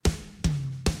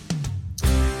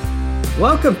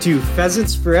Welcome to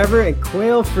Pheasants Forever and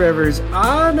Quail Forever's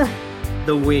On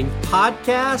the Wing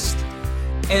podcast.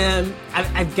 And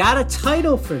I've got a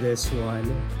title for this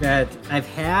one that I've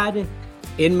had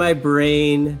in my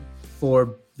brain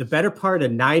for the better part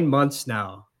of 9 months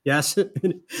now. Yes,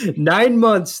 9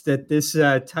 months that this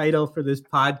title for this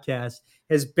podcast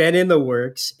has been in the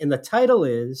works. And the title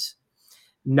is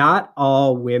Not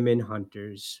All Women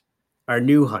Hunters Are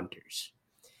New Hunters.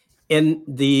 And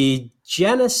the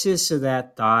genesis of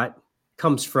that thought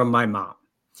comes from my mom.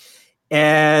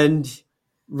 And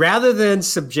rather than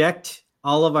subject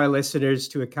all of our listeners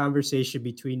to a conversation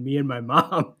between me and my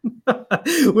mom,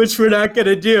 which we're not going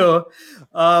to do,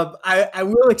 I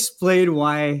will explain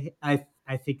why I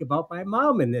think about my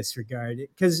mom in this regard.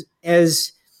 Because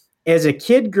as a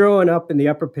kid growing up in the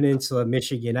Upper Peninsula of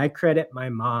Michigan, I credit my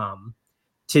mom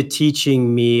to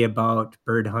teaching me about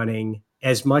bird hunting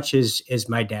as much as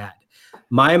my dad.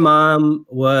 My mom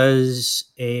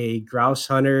was a grouse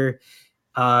hunter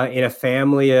in a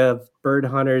family of bird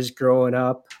hunters growing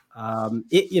up.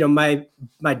 My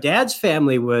dad's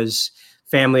family was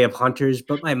family of hunters,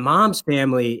 but my mom's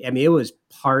family, it was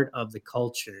part of the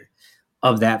culture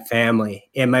of that family.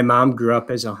 And my mom grew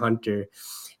up as a hunter.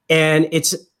 And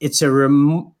it's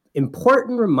a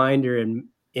important reminder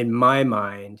in my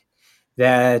mind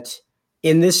that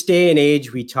in this day and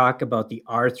age, we talk about the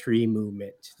R3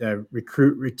 movement, the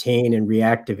recruit, retain, and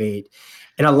reactivate.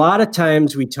 And a lot of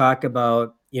times we talk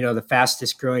about, the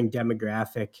fastest growing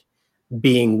demographic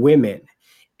being women.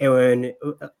 And when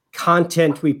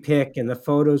content we pick and the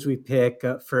photos we pick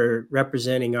for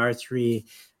representing R3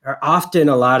 are often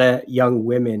a lot of young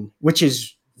women, which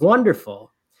is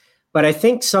wonderful. But I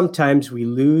think sometimes we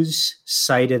lose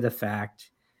sight of the fact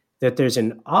that there's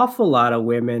an awful lot of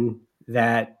women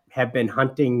that have been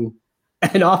hunting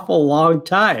an awful long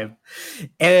time.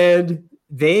 And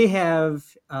they have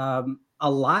a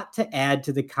lot to add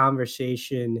to the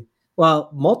conversation. Well,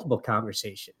 multiple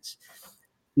conversations.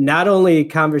 Not only a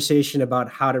conversation about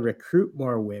how to recruit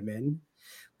more women,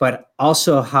 but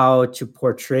also how to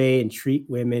portray and treat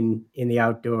women in the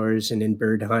outdoors and in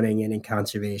bird hunting and in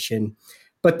conservation.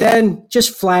 But then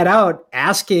just flat out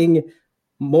asking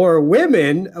more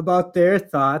women about their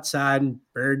thoughts on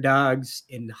bird dogs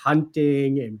and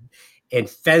hunting and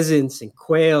pheasants and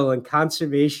quail and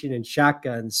conservation and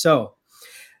shotguns. So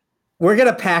we're going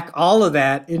to pack all of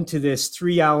that into this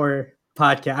 3-hour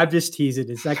podcast. I'm just teasing.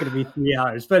 It's not going to be 3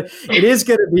 hours, but it is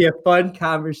going to be a fun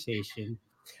conversation.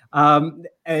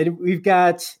 And we've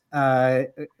got a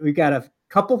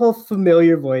couple of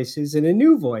familiar voices and a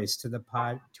new voice to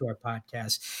our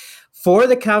podcast. For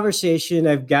the conversation,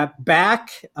 I've got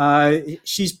back.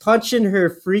 She's punching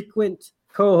her frequent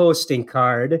co-hosting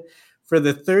card for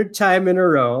the third time in a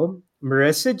row.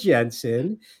 Marissa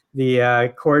Jensen,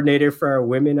 the coordinator for our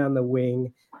Women on the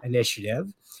Wing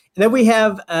initiative. And then we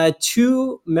have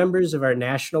two members of our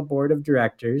national board of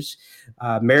directors,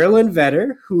 Marilyn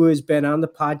Vetter, who has been on the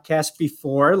podcast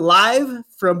before, live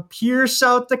from Pierre,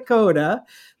 South Dakota,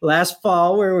 last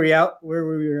fall, where we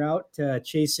were out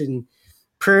chasing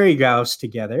prairie grouse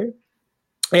together.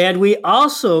 And we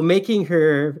also, making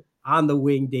her on the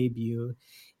wing debut,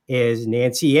 is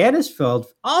Nancy Annisfeld,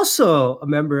 also a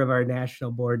member of our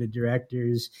national board of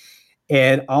directors,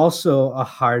 and also a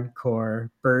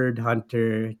hardcore bird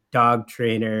hunter, dog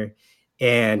trainer,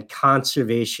 and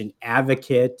conservation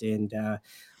advocate, and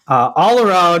all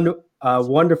around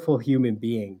wonderful human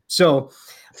being. So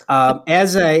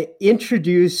as I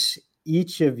introduce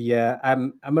each of you,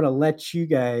 I'm going to let you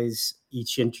guys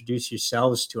each introduce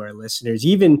yourselves to our listeners.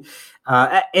 And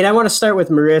I want to start with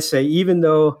Marissa. Even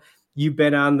though you've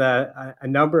been on a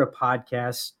number of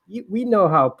podcasts, we know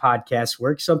how podcasts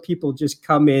work. Some people just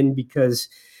come in because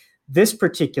this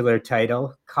particular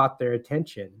title caught their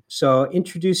attention. So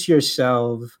introduce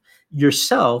yourself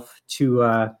to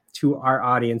our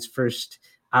audience first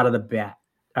out of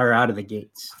the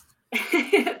gates.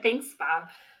 Thanks, Bob.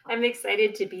 I'm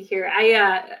excited to be here.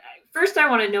 First, I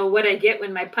want to know what I get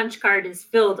when my punch card is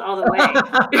filled all the way.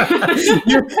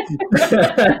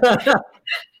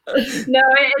 No,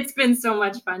 it's been so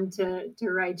much fun to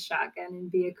ride shotgun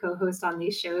and be a co-host on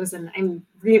these shows. And I'm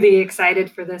really excited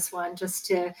for this one, just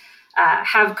to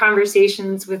have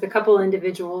conversations with a couple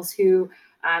individuals who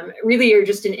really are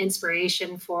just an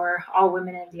inspiration for all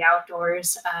women in the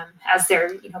outdoors as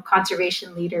their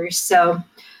conservation leaders. So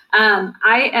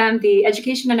I am the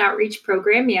Education and Outreach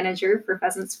Program Manager for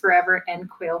Pheasants Forever and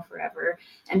Quail Forever.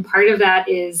 And part of that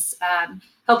is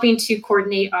helping to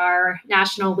coordinate our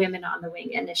National Women on the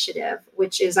Wing initiative,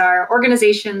 which is our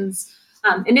organization's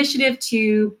initiative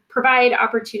to provide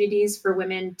opportunities for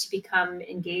women to become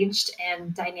engaged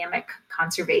and dynamic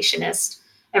conservationists.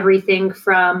 Everything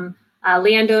from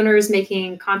landowners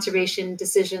making conservation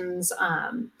decisions,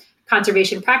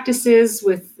 conservation practices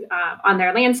on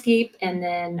their landscape, and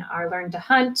then our Learn to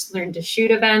Hunt, Learn to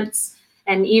Shoot events,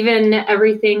 and even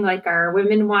everything like our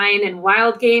Women Wine and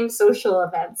Wild Game social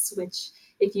events, which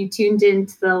if you tuned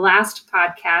into the last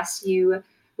podcast, you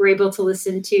were able to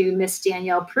listen to Miss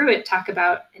Danielle Pruitt talk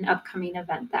about an upcoming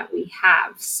event that we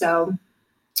have. So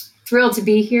thrilled to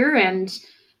be here and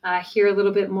hear a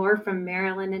little bit more from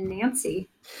Marilyn and Nancy.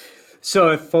 So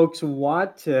if folks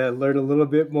want to learn a little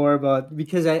bit more about,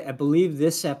 because I believe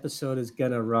this episode is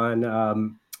going to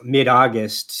run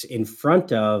mid-August in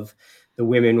front of the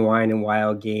Women Wine and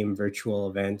Wild Game virtual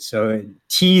event. So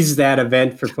tease that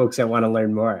event for folks that want to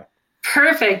learn more.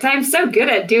 Perfect. I'm so good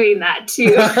at doing that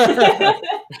too.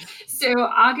 So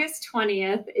August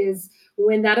 20th is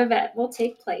when that event will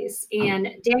take place.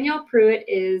 And Danielle Pruitt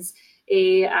is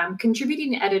a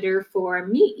contributing editor for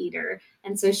Meat Eater.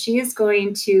 And so she is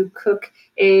going to cook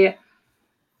a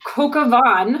coq au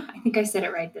vin. I think I said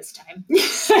it right this time.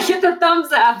 I get the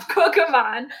thumbs up. Coq au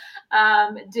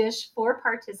vin dish for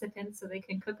participants so they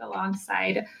can cook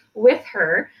alongside with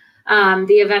her.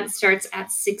 The event starts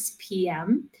at 6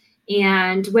 p.m.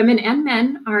 and women and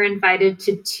men are invited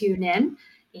to tune in,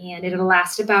 and it'll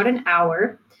last about an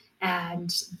hour. And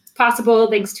it's possible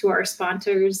thanks to our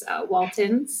sponsors,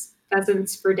 Walton's,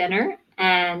 Pheasants for Dinner,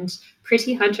 and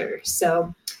Pretty Hunter.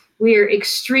 So we are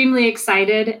extremely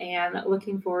excited and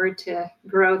looking forward to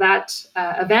grow that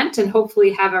event and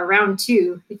hopefully have a round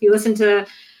two. If you listen to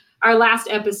our last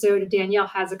episode, Danielle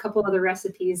has a couple other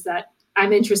recipes that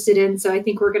I'm interested in. So I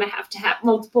think we're going to have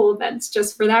multiple events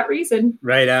just for that reason.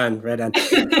 Right on.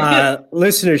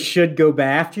 Listeners should go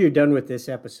back, after you're done with this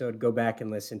episode, go back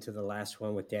and listen to the last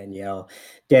one with Danielle.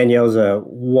 Danielle's a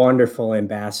wonderful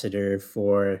ambassador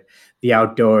for the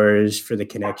outdoors, for the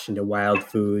connection to wild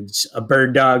foods, a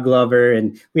bird dog lover.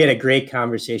 And we had a great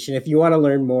conversation. If you want to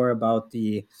learn more about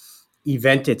the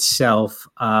event itself,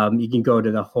 you can go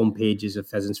to the homepages of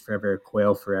Pheasants Forever,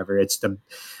 Quail Forever. It's the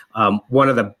one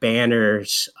of the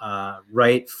banners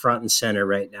right front and center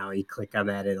right now. You click on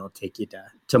that and it'll take you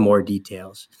to more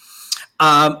details.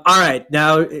 All right,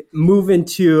 now moving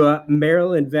to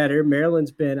Marilyn Vetter.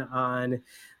 Marilyn's been on,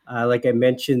 like I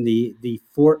mentioned, the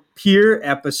Fort Pierre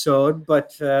episode,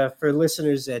 but for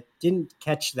listeners that didn't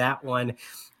catch that one,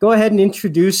 go ahead and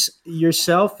introduce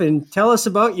yourself and tell us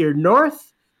about your North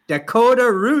Dakota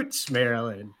roots,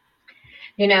 Marilyn.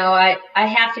 You know, I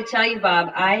have to tell you,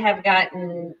 Bob, I have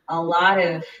gotten a lot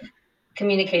of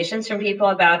communications from people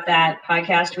about that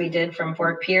podcast we did from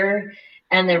Fort Pierre,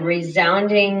 and the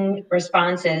resounding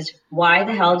response is, why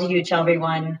the hell did you tell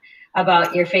everyone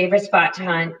about your favorite spot to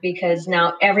hunt? Because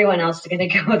now everyone else is going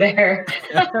to go there.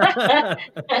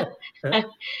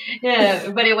 Yeah,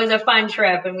 but it was a fun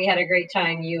trip, and we had a great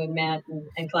time, you and Matt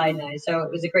and Clyde and I. So it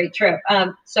was a great trip.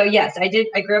 So yes, I did.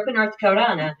 I grew up in North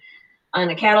Dakota on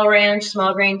a cattle ranch,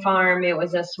 small grain farm. It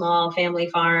was a small family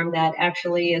farm that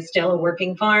actually is still a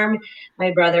working farm.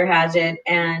 My brother has it.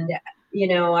 And, you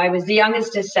know, I was the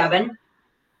youngest of 7.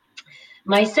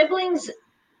 My siblings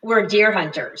were deer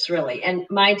hunters, really. And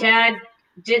my dad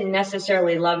didn't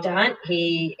necessarily love to hunt.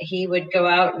 He would go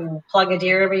out and plug a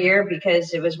deer every year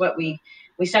because it was what we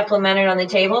supplemented on the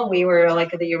table. We were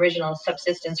like the original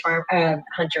subsistence farm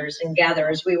hunters and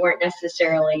gatherers. We weren't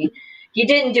necessarily, he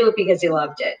didn't do it because he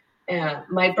loved it.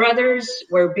 My brothers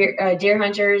were deer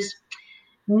hunters,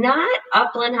 not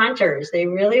upland hunters. They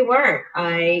really weren't.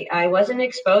 I wasn't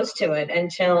exposed to it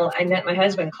until I met my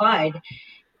husband, Clyde.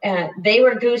 They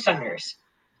were goose hunters.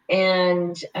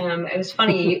 And it was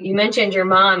funny, you mentioned your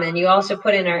mom, and you also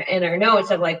put in our notes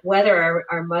of like whether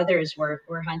our mothers were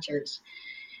hunters.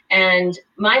 And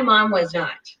my mom was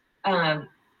not.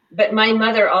 But my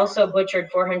mother also butchered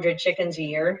 400 chickens a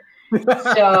year.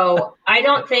 So I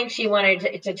don't think she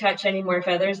wanted to touch any more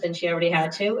feathers than she already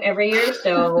had to every year.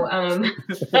 So,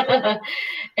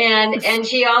 and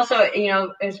she also, you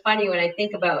know, it's funny when I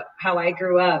think about how I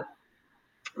grew up,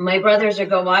 my brothers would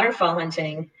go waterfowl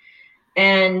hunting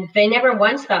and they never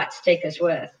once thought to take us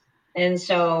with. And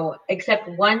so, except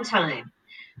one time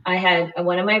I had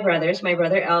one of my brothers, my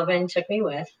brother Elvin, took me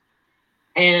with,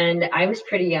 and I was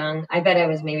pretty young. I bet I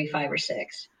was maybe 5 or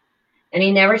 6. And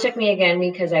he never took me again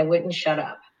because I wouldn't shut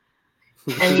up.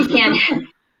 And you can't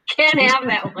have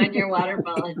that when you're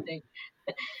waterfowl hunting.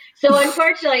 So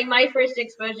unfortunately, my first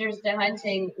exposures to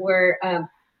hunting were,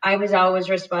 I was always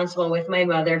responsible with my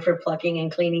mother for plucking and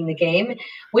cleaning the game,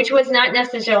 which was not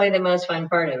necessarily the most fun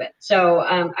part of it. So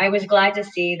I was glad to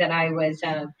see that I was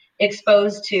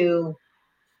exposed to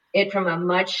it from a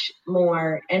much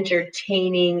more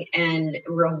entertaining and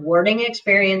rewarding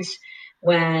experience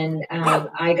when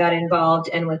I got involved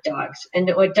and with dogs.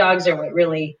 And with dogs are what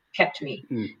really kept me,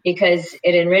 because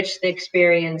it enriched the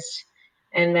experience,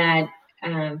 and that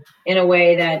in a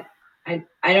way that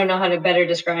I don't know how to better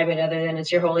describe it other than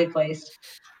it's your holy place.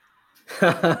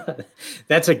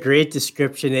 That's a great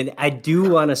description. And I do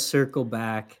want to circle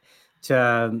back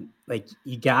to like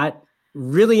you got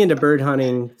really into bird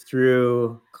hunting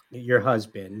through your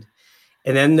husband.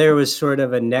 And then there was sort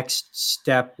of a next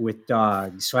step with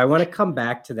dogs. So I want to come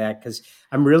back to that because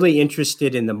I'm really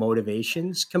interested in the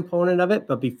motivations component of it.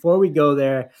 But before we go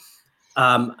there,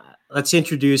 let's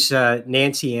introduce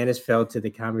Nancy Anisfeld to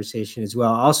the conversation as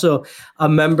well. Also a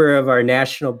member of our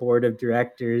National Board of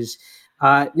Directors.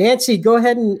 Nancy, go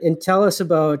ahead and tell us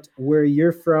about where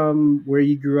you're from, where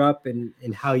you grew up, and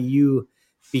how you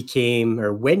became,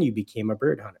 or when you became, a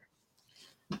bird hunter.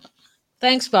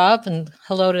 Thanks, Bob, and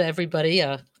hello to everybody.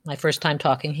 My first time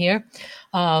talking here.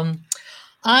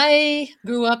 I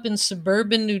grew up in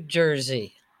suburban New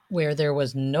Jersey, where there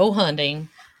was no hunting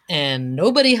and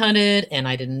nobody hunted, and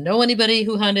I didn't know anybody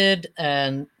who hunted,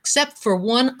 and except for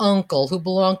one uncle who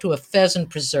belonged to a pheasant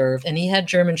preserve, and he had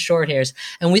German Shorthairs,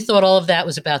 and we thought all of that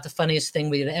was about the funniest thing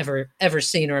we'd ever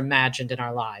seen or imagined in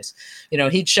our lives. You know,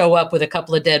 he'd show up with a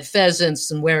couple of dead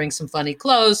pheasants and wearing some funny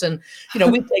clothes, and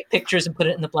we'd take pictures and put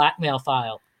it in the blackmail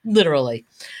file, literally.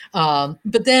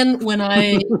 But then when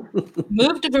I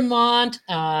moved to Vermont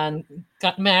and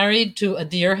got married to a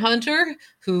deer hunter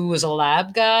who was a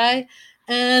lab guy,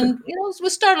 and we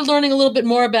started learning a little bit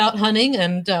more about hunting,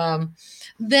 and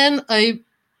then a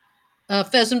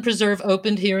pheasant preserve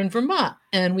opened here in Vermont,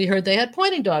 and we heard they had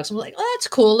pointing dogs. And we're like, oh, that's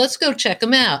cool. Let's go check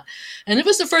them out. And it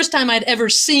was the first time I'd ever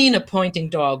seen a pointing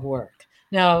dog work.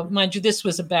 Now, mind you, this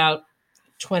was about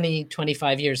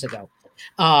 25 years ago.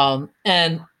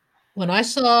 And when I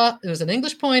saw, it was an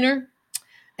English pointer,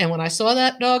 and when I saw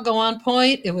that dog go on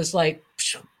point, it was like,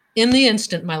 in the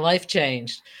instant, my life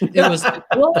changed. It was the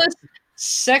coolest,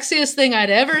 sexiest thing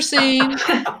I'd ever seen.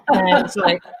 And it's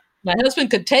like, my husband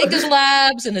could take his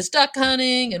labs and his duck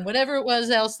hunting and whatever it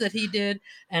was else that he did.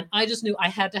 And I just knew I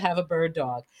had to have a bird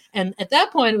dog. And at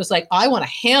that point, it was like, I want to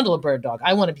handle a bird dog.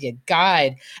 I want to be a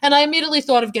guide. And I immediately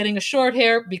thought of getting a short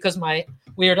hair because my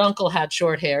weird uncle had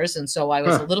short hairs. And so I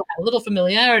was a little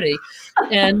familiarity.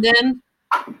 And then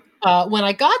when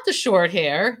I got the short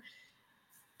hair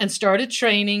and started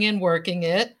training and working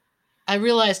it, I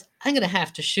realized I'm going to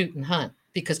have to shoot and hunt,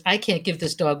 because I can't give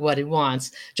this dog what he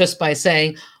wants just by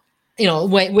saying,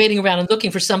 waiting around and looking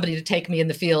for somebody to take me in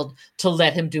the field to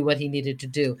let him do what he needed to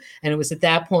do. And it was at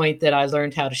that point that I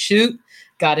learned how to shoot,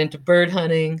 got into bird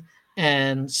hunting,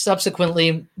 and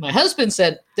subsequently my husband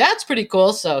said, that's pretty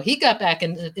cool. So he got back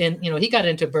he got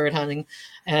into bird hunting,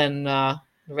 and the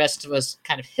rest was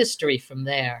kind of history from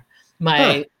there.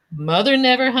 My mother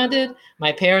never hunted.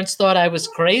 My parents thought I was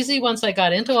crazy once I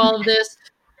got into all of this.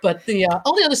 But the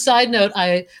only other side note,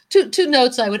 two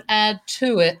notes I would add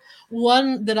to it.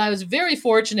 One, that I was very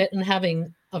fortunate in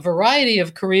having a variety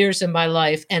of careers in my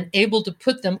life and able to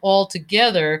put them all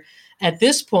together at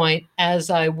this point as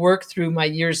I work through my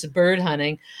years of bird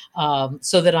hunting,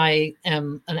 so that I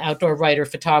am an outdoor writer,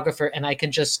 photographer, and I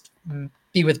can just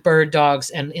be with bird dogs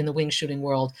and in the wing shooting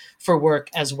world for work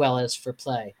as well as for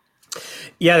play.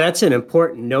 Yeah, that's an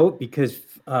important note, because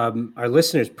our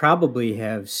listeners probably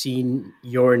have seen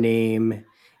your name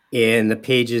in the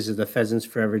pages of the Pheasants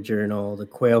Forever Journal, the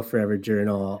Quail Forever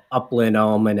Journal, Upland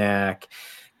Almanac,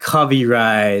 Covey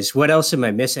Rise. What else am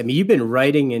I missing? I mean, you've been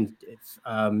writing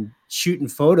and shooting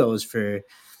photos for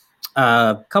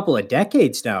a couple of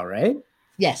decades now, right?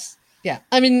 Yes. Yeah.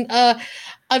 I mean,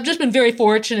 I've just been very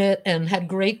fortunate and had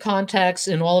great contacts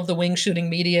in all of the wing shooting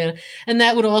media. And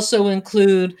that would also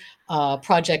include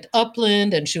Project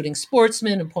Upland and Shooting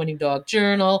Sportsman and Pointing Dog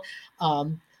Journal.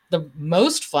 The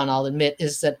most fun, I'll admit,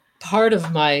 is that part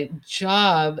of my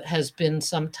job has been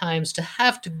sometimes to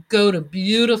have to go to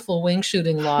beautiful wing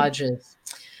shooting lodges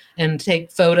and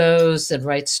take photos and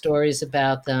write stories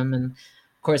about them. And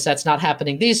of course, that's not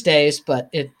happening these days, but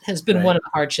it has been one of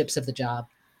the hardships of the job.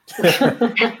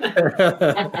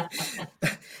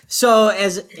 So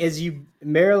as you,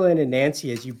 Marilyn and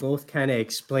Nancy, as you both kind of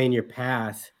explain your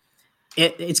path,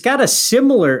 it's got a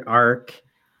similar arc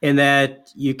in that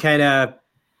you kind of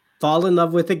fall in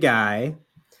love with a guy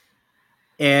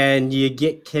and you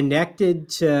get connected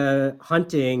to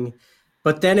hunting,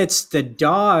 but then it's the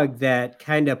dog that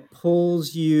kind of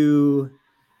pulls you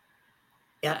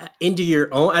into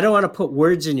your own. I don't want to put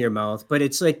words in your mouth, but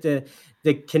it's like the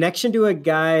connection to a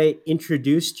guy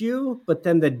introduced you, but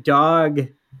then the dog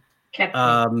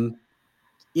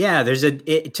Yeah,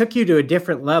 it took you to a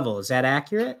different level. Is that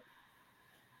accurate?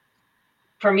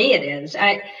 For me, it is.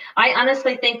 I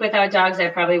honestly think without dogs, I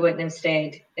probably wouldn't have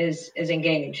stayed as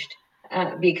engaged,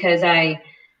 because it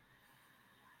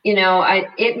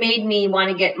made me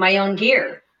want to get my own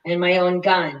gear and my own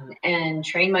gun and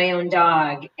train my own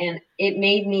dog. And it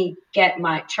made me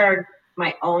chart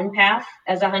my own path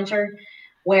as a hunter,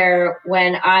 where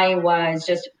when I was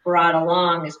just brought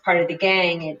along as part of the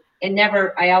gang,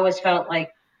 I always felt like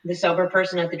the sober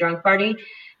person at the drunk party,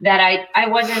 that I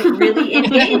wasn't really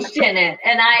engaged in it.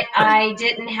 And I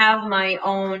didn't have my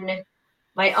own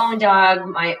dog,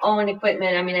 my own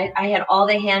equipment. I mean, I had all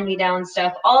the hand-me-down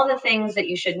stuff, all the things that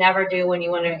you should never do when you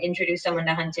want to introduce someone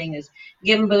to hunting, is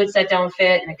give them boots that don't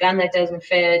fit and a gun that doesn't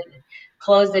fit, and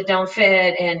clothes that don't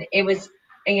fit. And it was,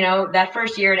 that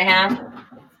first year and a half,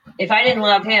 if I didn't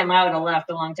love him, I would have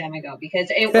left a long time ago, because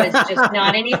it was just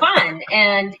not any fun.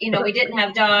 And, we didn't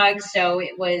have dogs. So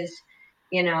it was,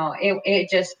 it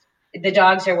just, the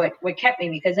dogs are what kept me,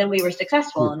 because then we were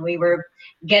successful and we were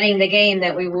getting the game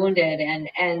that we wounded.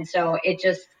 And so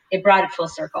it brought it full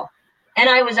circle. And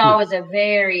I was always a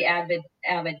very avid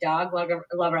dog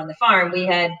lover on the farm. We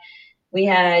had,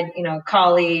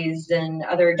 collies and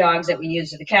other dogs that we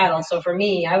used as the cattle. So for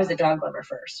me, I was a dog lover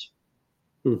first.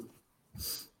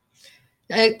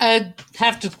 I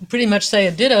have to pretty much say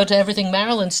a ditto to everything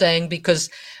Marilyn's saying, because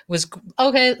it was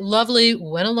okay, lovely,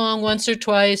 went along once or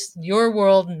twice, your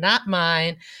world, not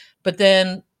mine. But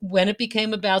then when it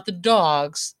became about the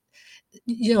dogs,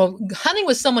 hunting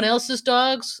with someone else's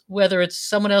dogs, whether it's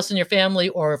someone else in your family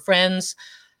or friends,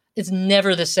 it's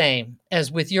never the same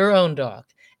as with your own dog.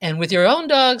 And with your own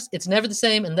dogs, it's never the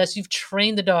same unless you've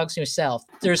trained the dogs yourself.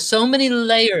 There's so many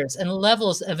layers and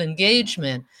levels of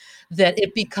engagement that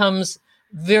it becomes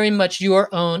very much your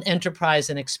own enterprise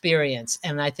and experience.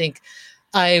 And I think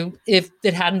if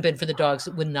it hadn't been for the dogs,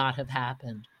 it would not have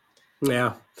happened.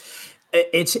 Yeah.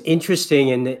 It's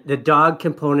interesting. And the dog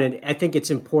component, I think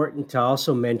it's important to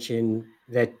also mention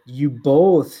that you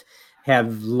both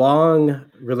have long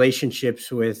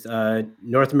relationships with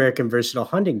North American Versatile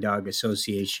Hunting Dog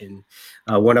Association,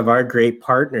 one of our great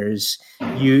partners.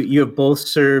 You have both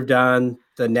served on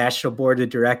the National Board of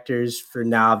Directors for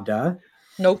NAVHDA.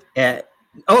 Nope.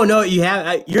 Oh, no, you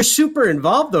have. You're super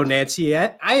involved, though, Nancy.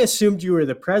 I assumed you were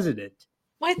the president.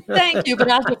 Why, thank you, but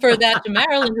I'll defer that to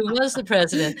Marilyn, who was the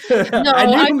president. No, I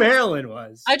knew Marilyn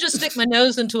was. I just stick my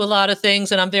nose into a lot of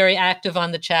things, and I'm very active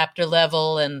on the chapter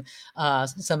level and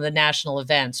some of the national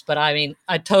events. But I mean,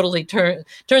 I totally turn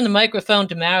the microphone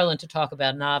to Marilyn to talk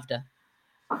about NAVHDA.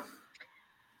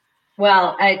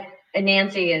 Well,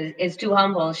 Nancy is too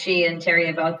humble. She and Terry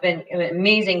have both been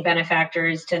amazing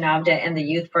benefactors to NAVHDA and the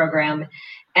youth program,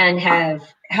 and have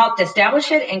helped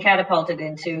establish it and catapult it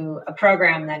into a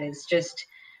program that is just,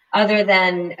 other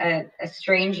than a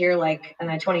strange year like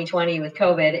 2020 with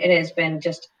COVID, it has been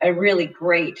just a really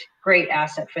great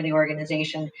asset for the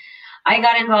organization. I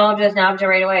got involved with NAVHDA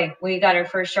right away. We got our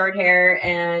first short hair,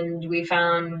 and we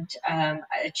found a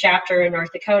chapter in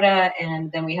North Dakota,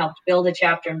 and then we helped build a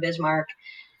chapter in Bismarck.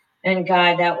 And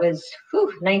God, that was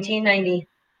 1990.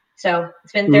 So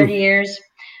it's been 30 years.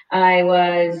 I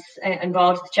was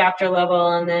involved at the chapter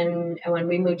level, and then when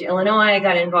we moved to Illinois, I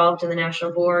got involved in the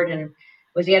national board and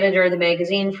was the editor of the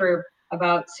magazine for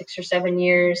about 6 or 7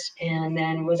 years, and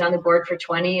then was on the board for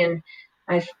 20. And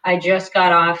I just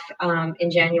got off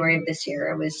in January of this year.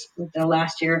 It was the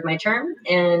last year of my term,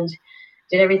 and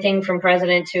did everything from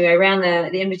president to, I ran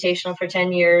the Invitational for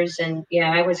 10 years. And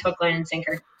yeah, I was hook, line, and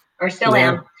sinker, or still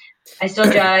am. I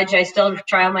still judge. I still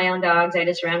trial my own dogs. I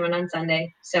just ran one on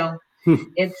Sunday. So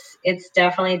it's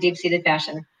definitely a deep-seated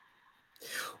passion.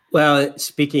 Well,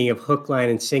 speaking of hook, line,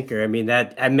 and sinker, I mean,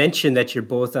 that I mentioned that you're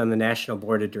both on the National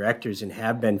Board of Directors and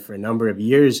have been for a number of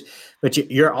years, but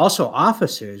you're also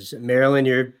officers. Marilyn,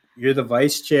 you're the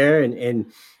vice chair,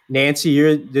 and Nancy,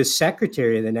 you're the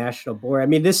secretary of the National Board. I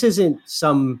mean, this isn't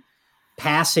some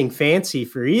passing fancy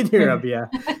for either of you.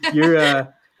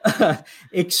 You're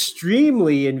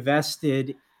extremely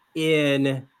invested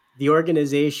in the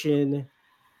organization,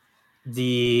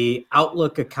 the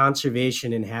outlook of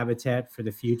conservation and habitat for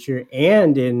the future,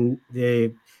 and in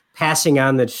the passing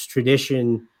on this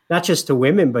tradition, not just to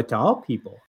women, but to all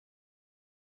people.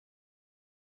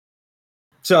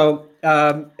 So,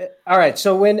 all right.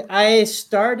 So when I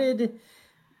started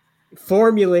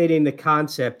formulating the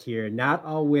concept here, not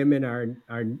all women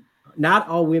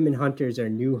hunters are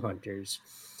new hunters.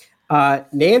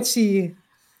 Nancy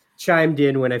chimed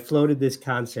in when I floated this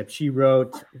concept. She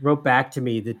wrote back to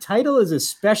me, the title is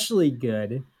especially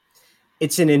good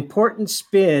it's an important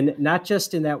spin, not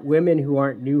just in that women who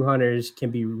aren't new hunters can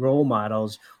be role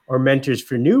models or mentors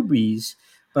for newbies,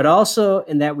 but also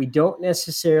in that we don't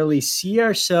necessarily see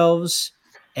ourselves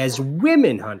as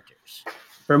women hunters.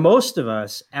 For most of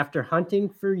us, after hunting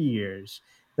for years,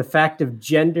 the fact of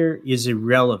gender is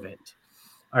irrelevant.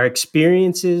 Our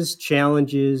experiences,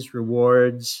 challenges,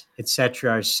 rewards,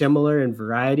 etc., are similar in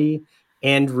variety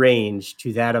and range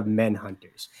to that of men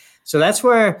hunters. So that's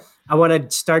where I want to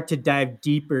start to dive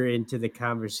deeper into the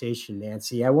conversation,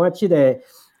 Nancy. I want you to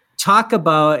talk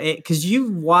about it because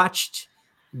you've watched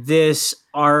this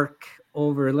arc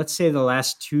over, let's say, the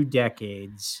last 2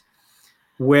 decades,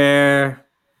 where,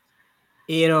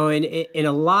 in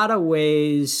a lot of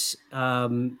ways,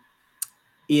 that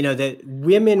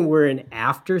women were an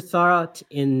afterthought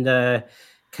in the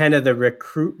kind of the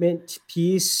recruitment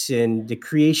piece and the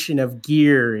creation of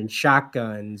gear and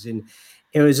shotguns. And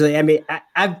it was like, I mean,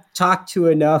 I've talked to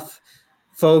enough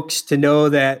folks to know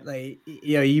that, like,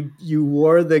 you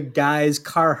wore the guys'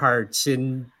 Carhartts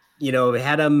and,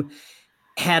 had them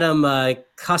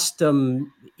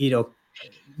custom,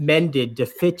 mended to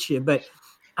fit you. But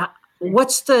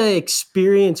what's the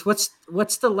experience? What's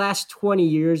the last 20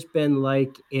 years been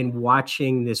like in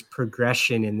watching this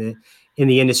progression in the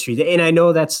industry? And I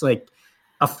know that's like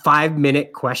a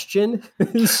 5-minute question.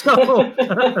 But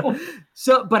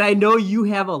I know you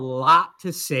have a lot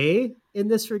to say in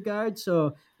this regard.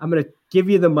 So I'm going to give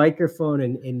you the microphone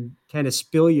and kind of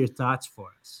spill your thoughts for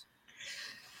us.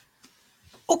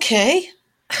 Okay.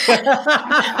 Now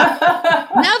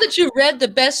that you read the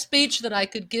best speech that I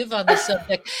could give on the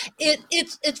subject,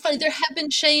 it's funny. There have been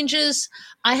changes.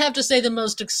 I have to say the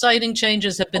most exciting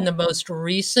changes have been the most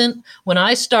recent. When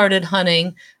I started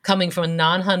hunting, coming from a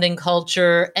non-hunting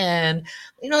culture and,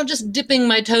 just dipping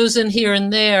my toes in here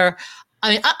and there,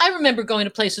 I remember going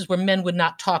to places where men would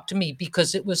not talk to me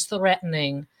because it was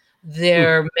threatening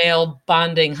their male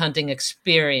bonding hunting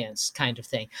experience kind of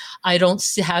thing. I don't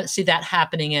see that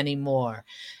happening anymore.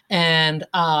 And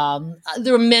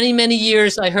there were many, many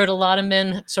years I heard a lot of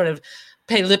men sort of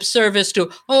pay lip service to,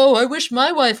 oh, I wish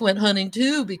my wife went hunting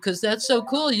too, because that's so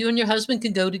cool. You and your husband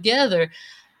can go together.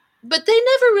 But they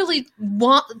never really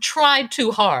tried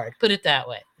too hard, put it that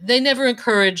way. They never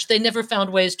encouraged, they never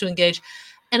found ways to engage.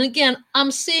 And again,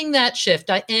 I'm seeing that shift.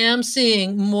 I am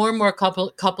seeing more and more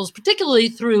couples, particularly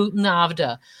through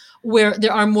NAVHDA, where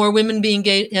there are more women being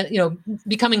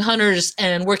becoming hunters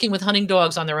and working with hunting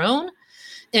dogs on their own,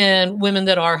 and women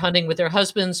that are hunting with their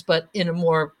husbands, but in a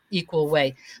more equal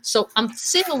way. So I'm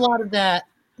seeing a lot of that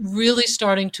really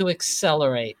starting to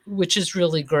accelerate, which is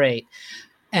really great.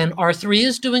 And R3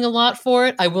 is doing a lot for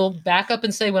it. I will back up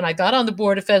and say when I got on the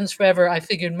board of Pheasants Forever, I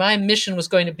figured my mission was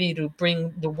going to be to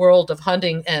bring the world of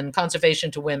hunting and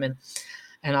conservation to women.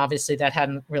 And obviously that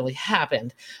hadn't really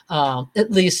happened,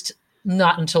 at least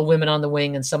not until Women on the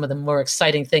Wing and some of the more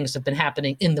exciting things have been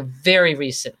happening in the very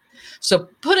recent. So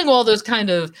putting all those kind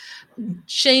of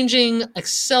changing,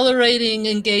 accelerating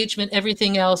engagement,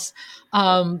 everything else,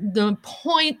 the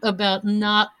point about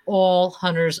not all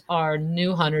hunters are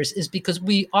new hunters is because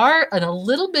we are in a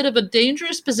little bit of a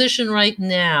dangerous position right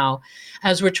now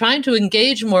as we're trying to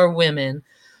engage more women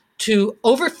to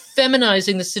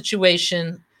over-feminizing the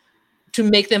situation to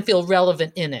make them feel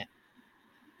relevant in it.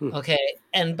 Okay.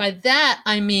 And by that,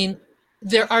 I mean,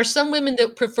 there are some women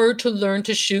that prefer to learn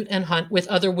to shoot and hunt with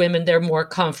other women they're more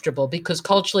comfortable because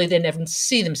culturally they never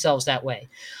see themselves that way.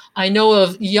 I know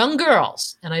of young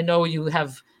girls, and I know you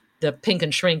have the Pink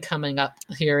and Shrink coming up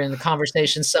here in the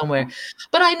conversation somewhere,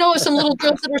 but I know of some little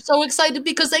girls that are so excited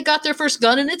because they got their first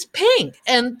gun and it's pink.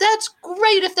 And that's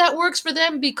great if that works for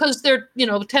them because they're,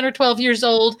 10 or 12 years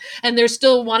old and they're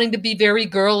still wanting to be very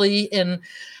girly in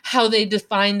how they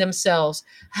define themselves.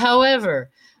 However,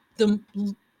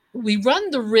 we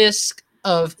run the risk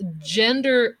of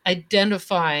gender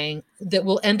identifying that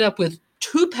will end up with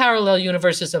 2 parallel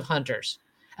universes of hunters,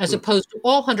 as opposed to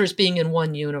all hunters being in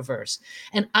one universe.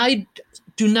 And I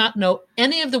do not know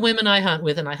any of the women I hunt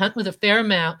with, and I hunt with a fair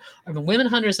amount of the women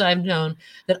hunters I've known,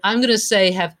 that I'm going to say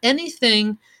have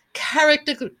anything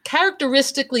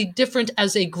characteristically different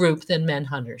as a group than men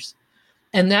hunters.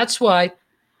 And that's why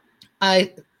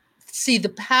I see the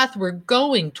path we're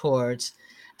going towards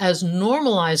as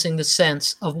normalizing the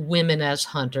sense of women as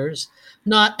hunters,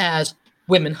 not as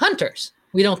women hunters.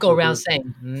 We don't go around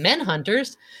saying men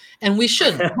hunters, and we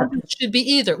shouldn't. It should be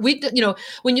either.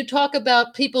 When you talk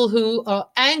about people who are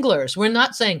anglers, we're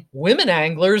not saying women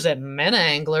anglers and men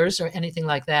anglers or anything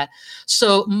like that.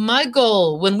 So my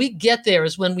goal when we get there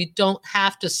is when we don't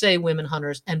have to say women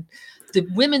hunters. And the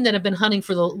women that have been hunting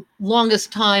for the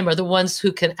longest time are the ones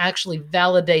who can actually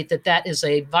validate that that is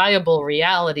a viable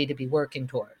reality to be working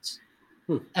towards,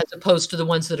 as opposed to the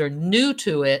ones that are new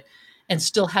to it and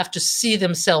still have to see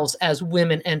themselves as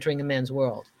women entering a man's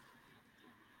world.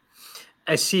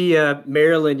 I see,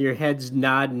 Marilyn, your head's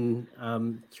nodding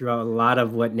throughout a lot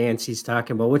of what Nancy's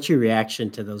talking about. What's your reaction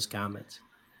to those comments?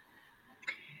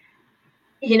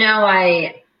 You know,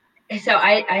 I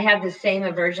have the same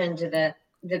aversion to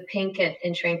the pink it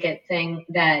and shrink it thing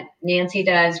that Nancy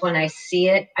does. When I see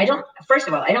it, first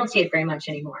of all, I don't see it very much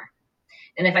anymore.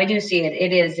 And if I do see it,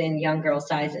 it is in young girl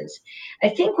sizes. I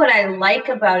think what I like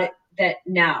about it that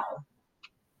now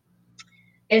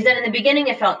is that in the beginning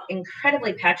it felt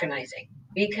incredibly patronizing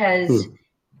because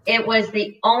it was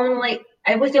the only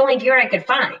gear I could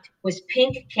find was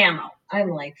pink camo. I'm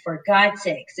like, for God's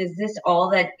sakes, is this all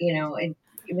that, it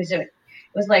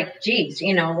was like, geez,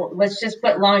 let's just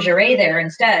put lingerie there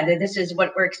instead. This is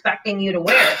what we're expecting you to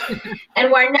wear.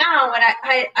 And where now, what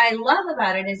I love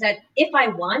about it is that if I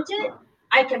want it,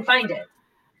 I can find it.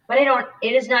 But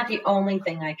it is not the only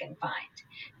thing I can find.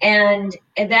 And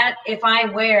that if I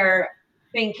wear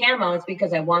pink camo, it's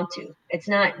because I want to. It's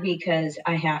not because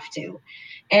I have to.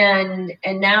 And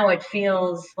now it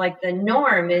feels like the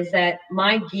norm is that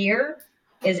my gear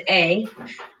is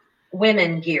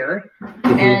women gear,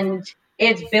 and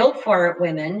it's built for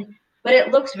women, but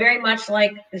it looks very much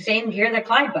like the same gear that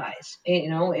Clyde buys.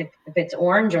 If it's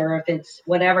orange or if it's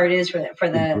whatever it is for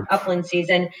the upland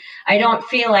season, I don't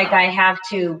feel like I have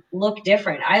to look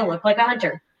different. I look like a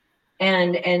hunter,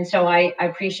 and so I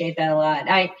appreciate that a lot.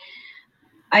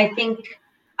 I think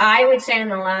I would say in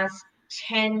the last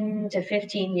 10 to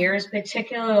 15 years,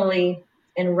 particularly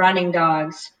in running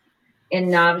dogs in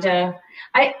NAVHDA,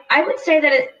 I would say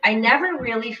that I never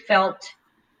really felt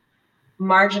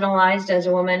marginalized as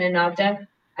a woman in NAVHDA.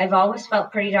 I've always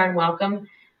felt pretty darn welcome.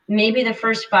 Maybe the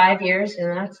first 5 years,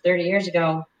 and that's 30 years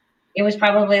ago, it was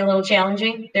probably a little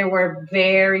challenging. There were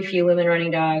very few women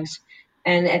running dogs.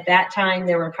 And at that time,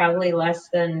 there were probably less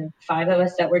than 5 of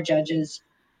us that were judges.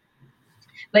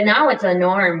 But now it's a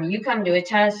norm. You come to a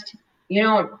test,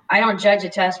 I don't judge a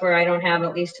test where I don't have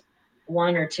at least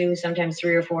 1 or 2, sometimes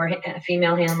 3 or 4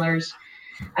 female handlers.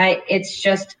 It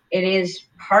is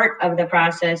part of the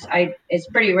process. It's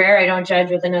pretty rare I don't judge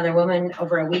with another woman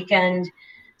over a weekend.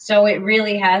 So it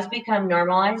really has become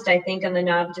normalized, I think, in the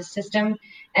NAVHDA system,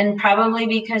 and probably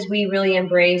because we really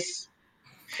embrace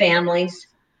families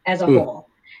as a whole.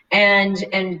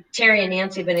 And Terry and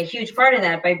Nancy have been a huge part of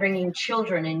that by bringing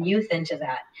children and youth into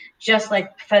that, just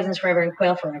like Pheasants Forever and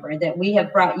Quail Forever, that we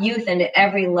have brought youth into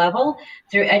every level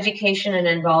through education and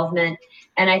involvement.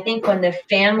 And I think when the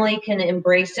family can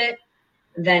embrace it,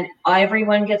 then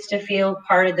everyone gets to feel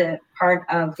part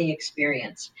of the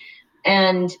experience.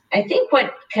 And I think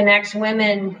what connects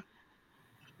women,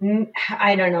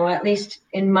 I don't know, at least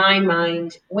in my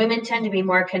mind, women tend to be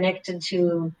more connected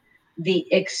to the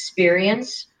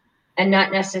experience and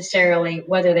not necessarily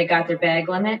whether they got their bag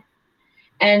limit.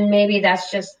 And maybe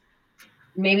that's just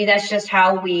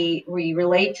how we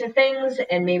relate to things.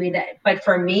 And but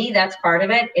for me, that's part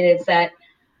of it. It's that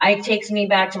it takes me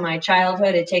back to my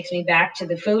childhood. It takes me back to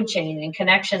the food chain and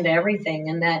connection to everything.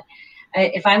 And that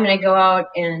if I'm going to go out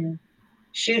and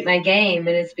shoot my game,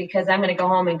 and it's because I'm going to go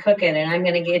home and cook it, and I'm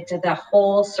going to get to the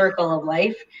whole circle of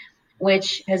life,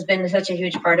 which has been such a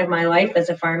huge part of my life as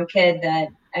a farm kid, that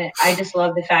I just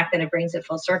love the fact that it brings it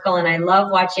full circle. And I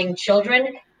love watching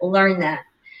children learn that.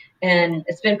 And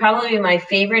it's been probably my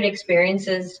favorite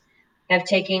experiences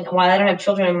while I don't have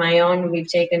children of my own, we've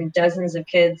taken dozens of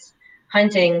kids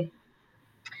hunting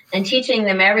and teaching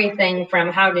them everything from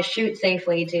how to shoot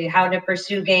safely to how to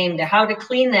pursue game, to how to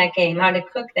clean that game, how to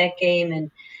cook that game.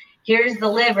 And here's the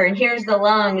liver and here's the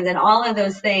lungs and all of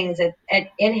those things.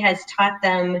 It has taught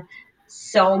them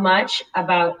so much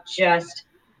about just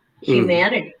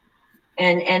humanity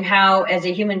and how, as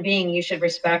a human being, you should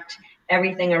respect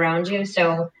everything around you.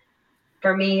 So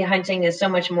for me, hunting is so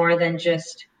much more than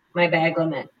just my bag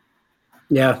limit.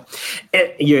 Yeah.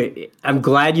 I'm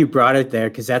glad you brought it there,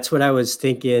 because that's what I was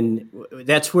thinking.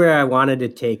 That's where I wanted to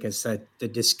take us, the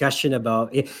discussion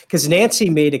about it. Because Nancy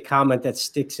made a comment that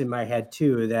sticks in my head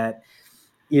too, that,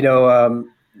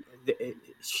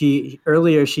 she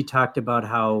talked about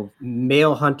how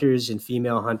male hunters and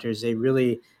female hunters,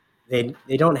 they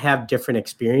don't have different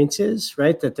experiences,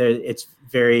 right? That it's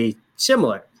very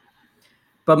similar.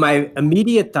 But my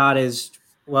immediate thought is,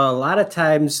 well, a lot of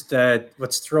times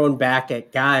what's thrown back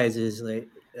at guys is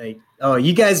like, oh,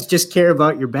 you guys just care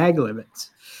about your bag limits.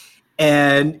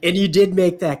 And you did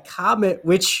make that comment,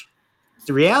 which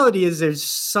the reality is there's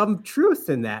some truth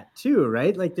in that too,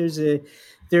 right? Like there's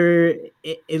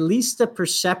at least the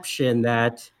perception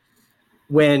that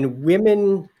when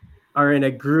women are in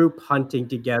a group hunting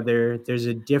together, there's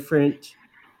a different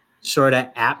sort of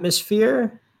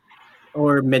atmosphere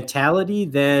or mentality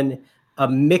than a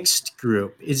mixed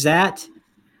group. Is that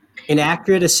an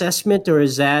accurate assessment, or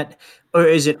is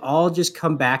it all just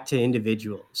come back to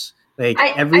individuals? Like I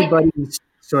everybody's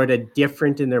sort of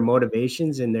different in their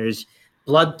motivations, and there's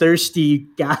bloodthirsty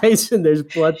guys and there's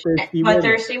bloodthirsty women.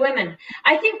 Bloodthirsty women.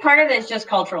 I think part of it is just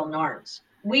cultural norms.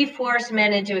 We force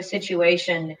men into a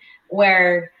situation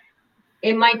where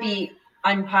it might be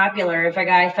unpopular if a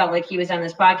guy felt like he was on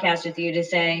this podcast with you to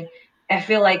say, I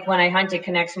feel like when I hunt, it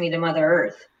connects me to Mother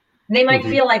Earth. And they might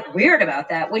feel like weird about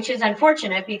that, which is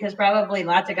unfortunate because probably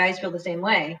lots of guys feel the same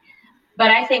way. But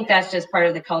I think that's just part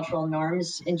of the cultural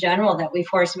norms in general, that we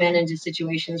force men into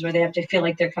situations where they have to feel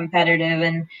like they're competitive,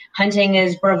 and hunting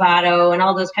is bravado and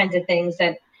all those kinds of things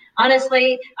that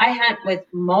honestly, I hunt with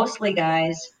mostly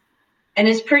guys, and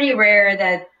it's pretty rare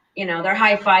that, they're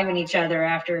high-fiving each other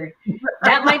after.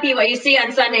 That might be what you see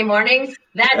on Sunday mornings.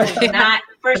 That is not,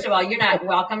 first of all, you're not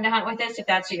welcome to hunt with us if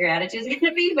that's what your attitude is going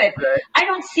to be, but I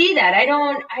don't see that.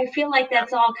 I feel like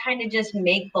that's all kind of just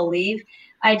make-believe.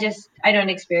 I don't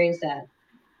experience that.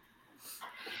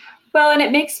 Well, and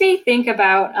it makes me think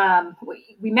about,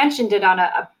 we mentioned it on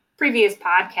a previous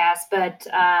podcast, but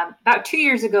about 2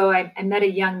 years ago, I met a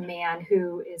young man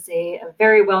who is a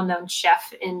very well-known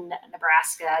chef in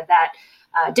Nebraska that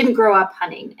didn't grow up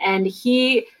hunting. And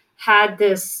he had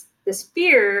this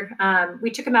fear. We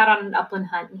took him out on an upland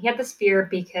hunt, and he had this fear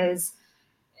because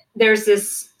there's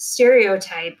this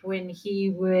stereotype when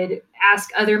he would ask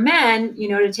other men,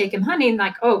 to take him hunting,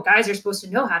 like, oh, guys are supposed to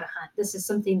know how to hunt. This is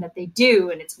something that they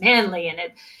do, and it's manly, and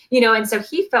and so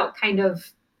he felt kind of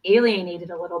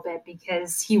alienated a little bit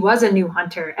because he was a new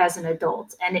hunter as an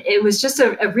adult. And it was just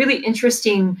a really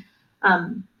interesting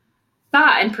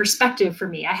thought and perspective for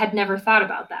me. I had never thought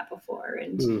about that before.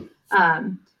 And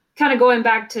kind of going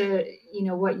back to,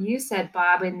 what you said,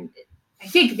 Bob, and I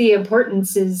think the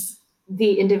importance is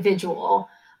the individual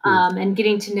and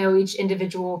getting to know each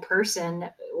individual person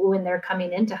when they're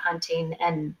coming into hunting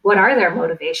and what are their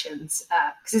motivations.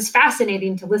 Because it's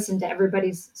fascinating to listen to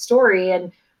everybody's story,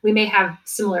 and we may have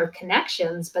similar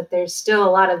connections, but there's still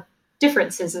a lot of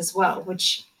differences as well,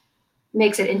 which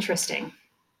makes it interesting.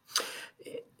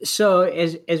 So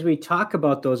as we talk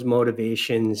about those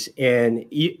motivations, and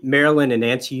Marilyn and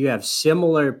Nancy, you have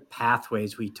similar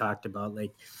pathways we talked about,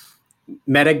 like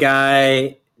met a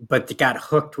guy, but got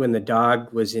hooked when the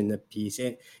dog was in the piece.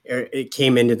 It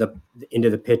came into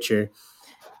the picture.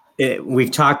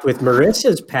 We've talked with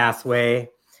Marissa's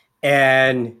pathway,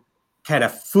 and kind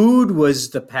of food was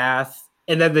the path,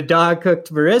 and then the dog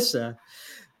hooked Marissa.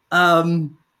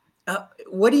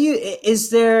 Is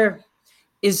there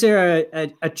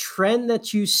a trend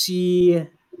that you see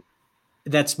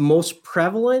that's most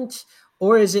prevalent,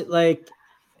 or is it like,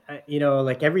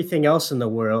 like everything else in the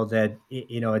world that,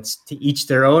 it's to each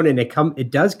their own, and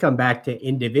it does come back to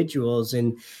individuals,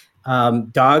 and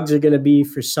dogs are going to be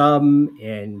for some,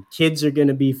 and kids are going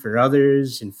to be for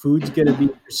others, and food's going to be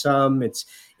for some. It's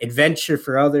adventure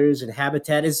for others, and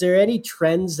habitat. Is there any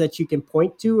trends that you can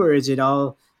point to, or is it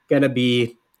all going to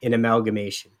be an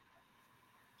amalgamation?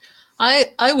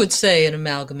 I would say an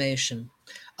amalgamation.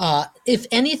 If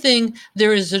anything,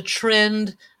 there is a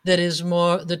trend that is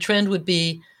more, the trend would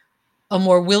be a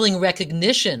more willing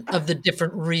recognition of the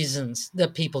different reasons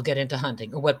that people get into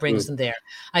hunting or what brings them there.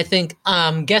 I think,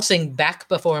 guessing back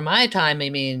before my time,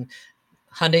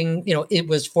 hunting, it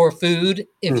was for food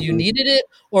if you needed it,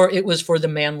 or it was for the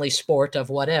manly sport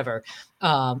of whatever.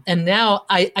 And now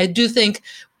I do think,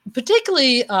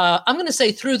 particularly, I'm going to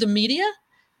say through the media,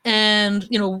 and,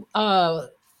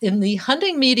 in the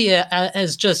hunting media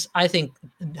has just, I think,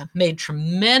 made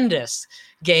tremendous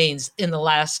gains in the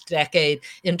last decade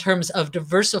in terms of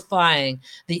diversifying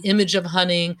the image of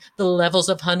hunting, the levels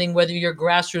of hunting, whether you're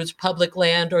grassroots public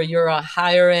land or you're a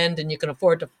higher end and you can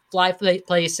afford to fly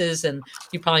places. And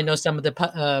you probably know some of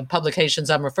the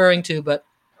publications I'm referring to, but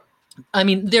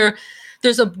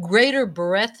there's a greater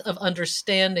breadth of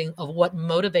understanding of what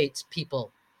motivates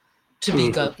people to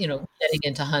be, getting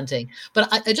into hunting. But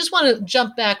I just want to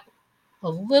jump back a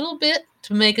little bit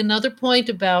to make another point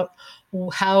about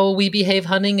how we behave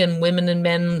hunting, and women and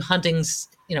men hunting,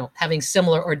 having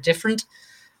similar or different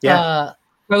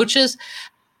approaches.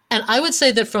 And I would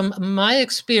say that from my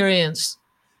experience,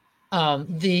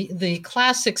 the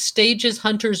classic stages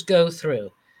hunters go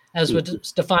through, as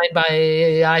was defined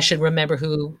by, I should remember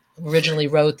who originally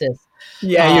wrote this,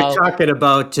 Yeah, you're talking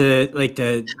about like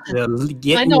the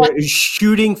getting your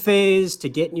shooting phase, to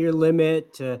getting your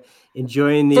limit, to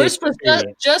enjoying the first was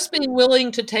experience. just being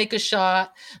willing to take a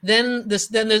shot. Then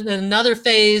there's another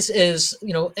phase is,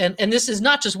 and this is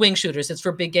not just wing shooters, it's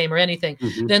for big game or anything.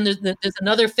 Mm-hmm. Then there's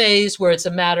another phase where it's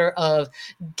a matter of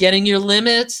getting your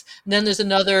limits. And then there's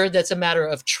another that's a matter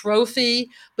of trophy.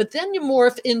 But then you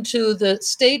morph into the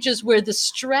stages where the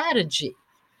strategy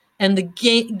and the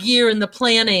gear and the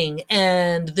planning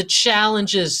and the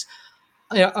challenges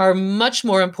are much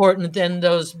more important than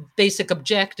those basic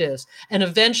objectives. And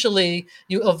eventually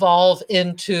you evolve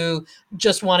into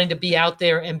just wanting to be out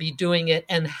there and be doing it.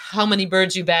 And how many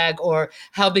birds you bag or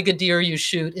how big a deer you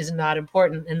shoot is not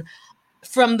important. And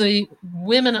from the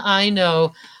women I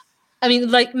know, I mean,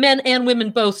 like men and women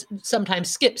both sometimes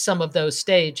skip some of those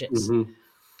stages. Mm-hmm.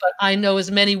 But I know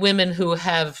as many women who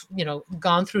have,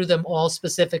 gone through them all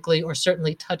specifically, or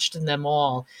certainly touched in them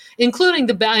all, including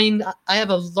I have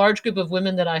a large group of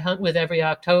women that I hunt with every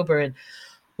October, and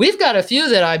we've got a few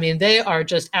that, they are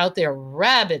just out there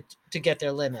rabid to get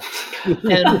their limits. And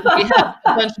we have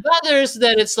a bunch of others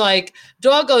that it's like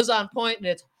dog goes on point and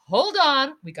it's, hold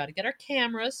on, we got to get our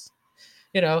cameras.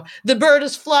 The bird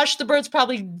is flushed. The bird's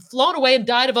probably flown away and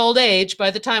died of old age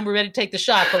by the time we're ready to take the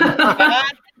shot. But we got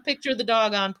a picture of the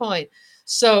dog on point.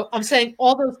 So I'm saying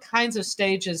all those kinds of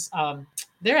stages,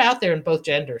 they're out there in both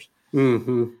genders.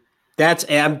 Mm-hmm.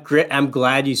 I'm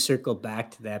glad you circled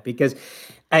back to that, because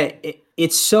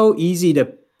it's so easy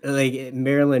to, like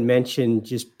Marilyn mentioned,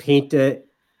 just paint the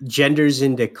genders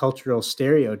into cultural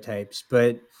stereotypes,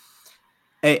 but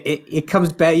it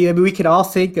comes back. We could all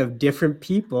think of different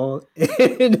people,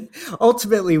 and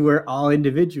ultimately we're all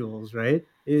individuals, right?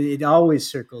 It always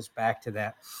circles back to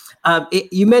that.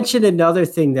 You mentioned another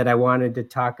thing that I wanted to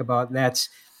talk about, and that's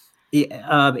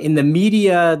in the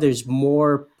media, there's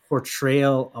more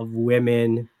portrayal of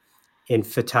women in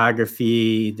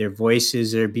photography. Their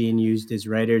voices are being used as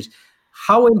writers.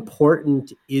 How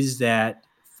important is that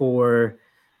for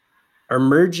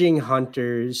emerging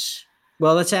hunters?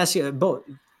 Well, let's ask you both,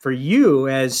 for you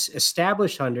as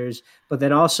established hunters, but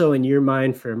then also in your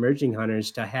mind for emerging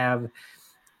hunters, to have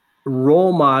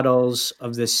role models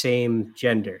of the same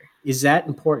gender. Is that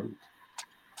important?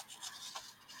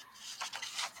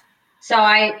 So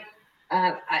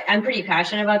I'm pretty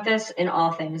passionate about this in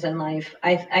all things in life.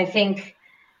 I think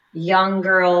young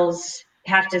girls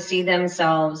have to see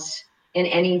themselves in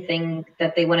anything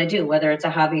that they want to do, whether it's a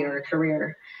hobby or a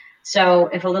career. So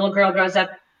if a little girl grows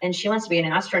up and she wants to be an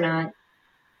astronaut,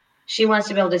 she wants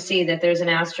to be able to see that there's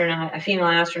a female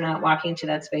astronaut walking to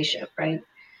that spaceship, right?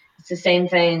 It's the same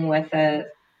thing with a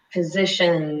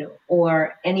physician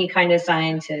or any kind of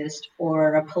scientist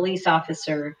or a police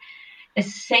officer.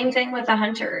 It's the same thing with a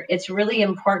hunter. It's really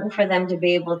important for them to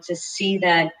be able to see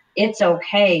that it's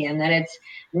okay and that it's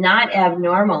not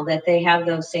abnormal that they have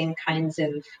those same kinds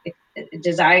of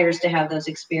desires to have those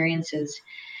experiences.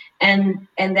 And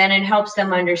then it helps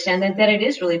them understand that it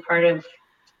is really part of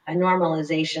a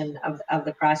normalization of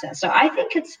the process. So I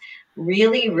think it's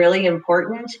really, really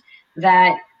important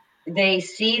that they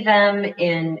see them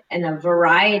in a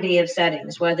variety of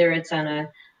settings, whether it's on a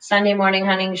Sunday morning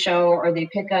hunting show or they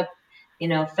pick up,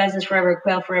 Pheasants Forever,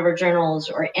 Quail Forever journals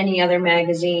or any other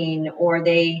magazine, or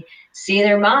they see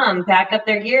their mom pack up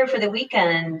their gear for the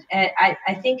weekend.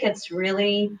 I think it's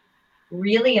really,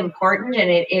 really important, and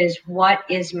it is what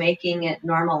is making it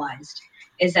normalized,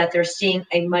 is that they're seeing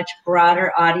a much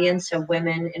broader audience of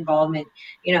women involvement.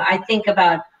 I think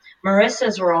about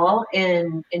Marissa's role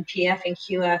in PF and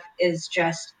QF is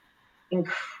just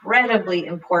incredibly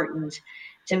important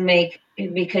to make,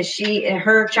 because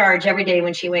her charge every day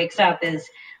when she wakes up is,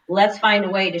 let's find a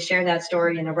way to share that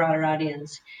story in a broader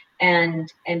audience. And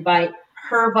by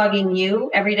her bugging you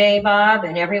every day, Bob,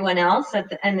 and everyone else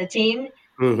and the team,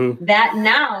 mm-hmm. that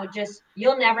now just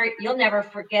you'll never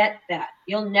forget that.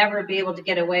 You'll never be able to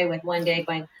get away with one day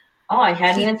going, oh, I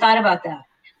hadn't even thought about that.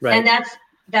 Right. And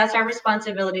that's our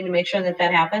responsibility to make sure that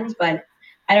happens. But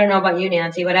I don't know about you,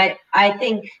 Nancy, but I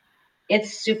think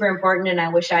it's super important, and I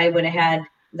wish I would have had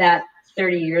that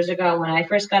 30 years ago when I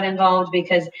first got involved,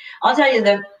 because I'll tell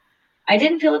you I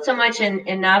didn't feel it so much in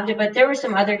NAVHDA, but there were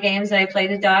some other games that I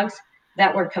played with dogs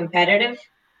that were competitive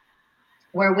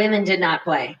where women did not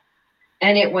play,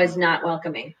 and it was not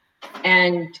welcoming,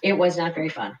 and it was not very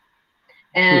fun.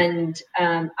 And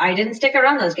I didn't stick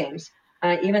around those games,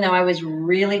 even though I was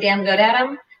really damn good at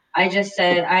them. I just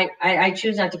said, I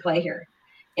choose not to play here.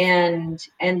 And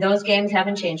those games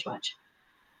haven't changed much.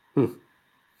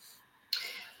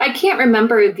 I can't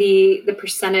remember the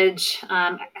percentage.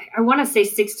 I want to say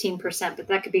 16%, but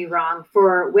that could be wrong,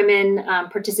 for women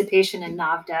participation in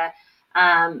NAVHDA.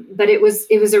 But it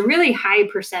was a really high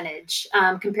percentage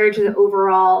compared to the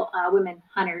overall women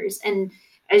hunters. And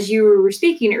as you were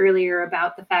speaking earlier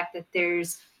about the fact that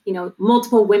there's, you know,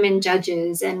 multiple women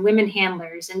judges and women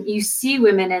handlers, and you see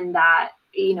women in that,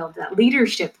 you know, that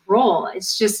leadership role.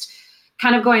 It's just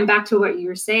kind of going back to what you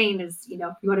were saying is, you know,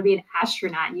 if you want to be an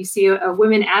astronaut and you see a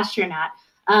women astronaut,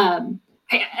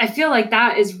 I feel like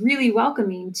that is really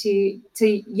welcoming to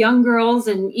young girls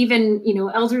and even, you know,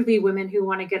 elderly women who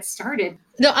want to get started.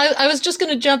 No, I was just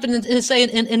going to jump in and say,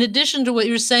 in addition to what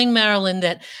you're saying, Marilyn,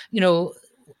 that,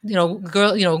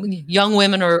 girl, young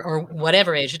women or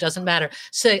whatever age, it doesn't matter,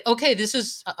 say, okay,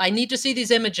 I need to see these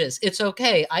images. It's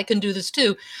okay. I can do this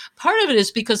too. Part of it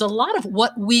is because a lot of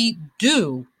what we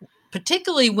do,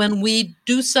 particularly when we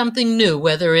do something new,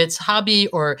 whether it's hobby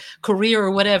or career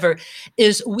or whatever,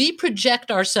 is we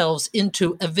project ourselves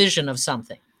into a vision of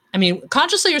something. I mean,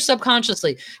 consciously or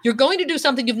subconsciously, you're going to do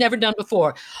something you've never done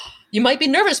before. You might be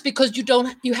nervous because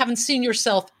you haven't seen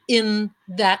yourself in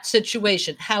that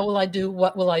situation. How will I do?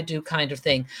 What will I do? Kind of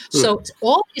thing. So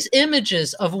all these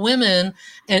images of women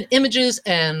and images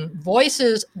and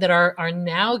voices that are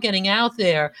now getting out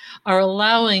there are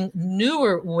allowing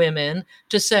newer women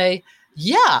to say,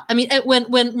 yeah. I mean, when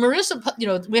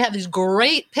Marissa, we have these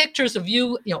great pictures of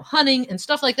you, hunting and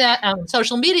stuff like that on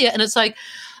social media. And it's like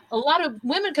a lot of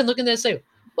women can look at this and say,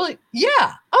 well,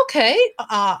 yeah, okay.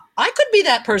 I could be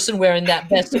that person wearing that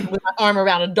vest with my arm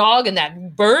around a dog and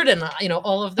that bird and,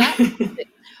 all of that.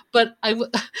 But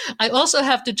I also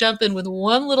have to jump in with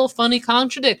one little funny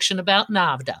contradiction about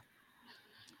NAVHDA.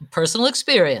 Personal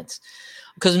experience.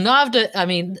 Because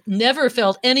NAVHDA, never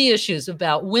felt any issues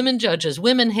about women judges,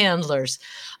 women handlers,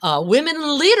 women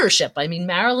in leadership.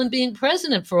 Marilyn being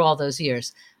president for all those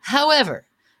years. However,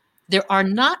 there are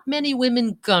not many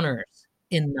women gunners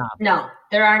in NAVHDA. No,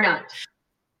 there are not.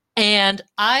 And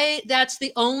that's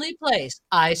the only place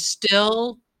I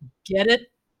still get it.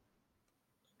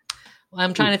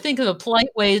 I'm trying to think of a polite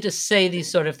way to say these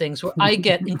sort of things where I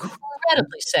get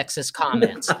incredibly sexist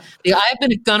comments. I've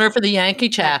been a gunner for the Yankee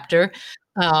chapter.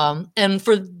 And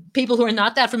for people who are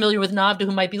not that familiar with NAVHDA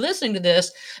who might be listening to this,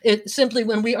 it's simply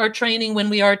when we are training, when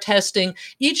we are testing,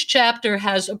 each chapter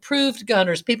has approved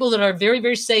gunners, people that are very,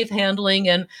 very safe handling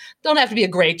and don't have to be a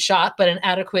great shot, but an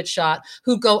adequate shot,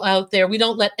 who go out there. We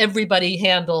don't let everybody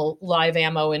handle live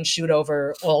ammo and shoot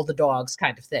over all the dogs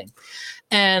kind of thing.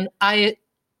 And I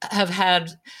have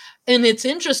had, and it's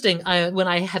interesting when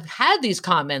I have had these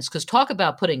comments, because talk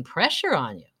about putting pressure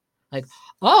on you. Like,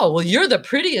 oh, well, you're the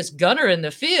prettiest gunner in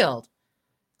the field.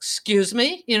 Excuse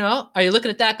me, are you looking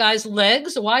at that guy's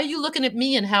legs? Why are you looking at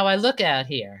me and how I look out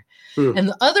here? And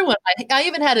the other one, I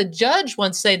even had a judge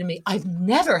once say to me, I've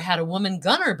never had a woman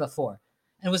gunner before.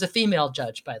 And it was a female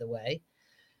judge, by the way.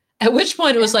 At which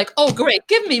point it was like, oh, great,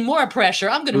 give me more pressure.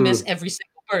 I'm going to miss every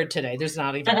single bird today. There's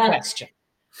not even a question.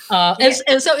 And so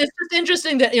it's just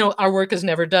interesting that, our work is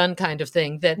never done kind of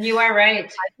thing. That you are right.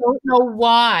 I don't know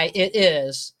why it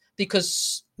is.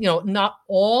 Because, not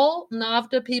all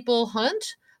NAVHDA people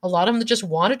hunt. A lot of them just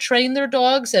want to train their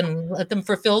dogs and let them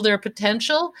fulfill their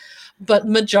potential. But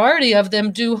majority of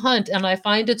them do hunt. And I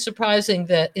find it surprising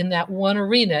that in that one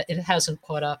arena, it hasn't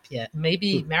caught up yet.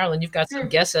 Maybe, Marilyn, you've got some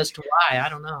guess as to why. I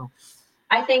don't know.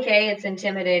 I think, it's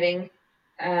intimidating.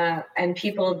 And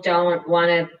people don't want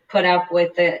to put up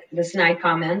with the snide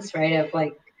comments, right? Of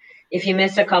like, if you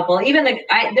miss a couple,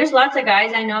 there's lots of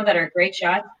guys I know that are great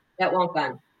shots that won't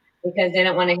gun. Because they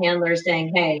don't want a handler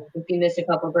saying, hey, if you miss a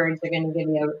couple birds, they're going to give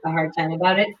you a hard time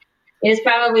about it. It's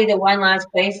probably the one last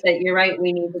place that you're right,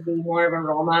 we need to be more of a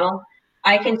role model.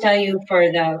 I can tell you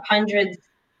for the hundreds,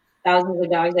 thousands of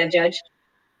dogs I've judged,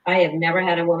 I have never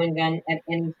had a woman gun at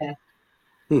any test.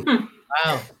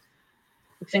 Wow.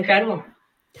 It's incredible.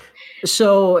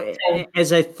 So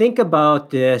as I think about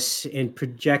this and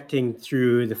projecting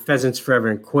through the Pheasants Forever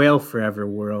and Quail Forever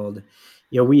world,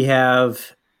 we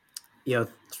have,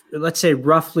 let's say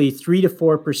roughly 3 to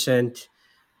 4%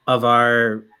 of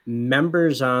our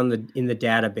members in the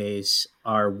database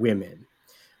are women,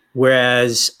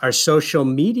 whereas our social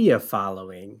media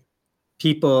following,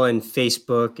 people in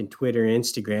Facebook and Twitter, and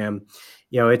Instagram,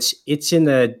 it's in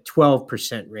the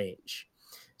 12% range.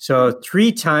 So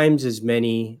 3 times as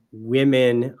many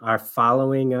women are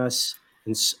following us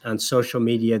on social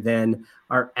media than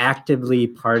are actively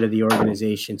part of the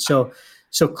organization. So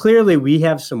clearly we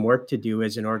have some work to do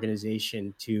as an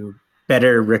organization to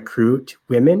better recruit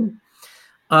women.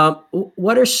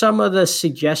 What are some of the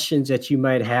suggestions that you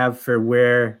might have for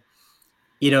where,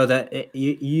 that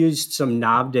you used some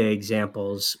NAVHDA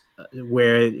examples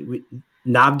where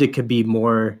NAVHDA could be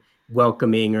more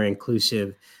welcoming or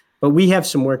inclusive. but we have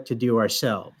some work to do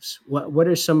ourselves. What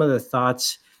are some of the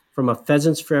thoughts from a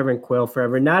Pheasants Forever and Quail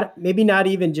Forever? Maybe not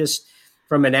even just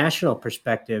from a national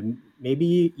perspective.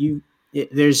 Maybe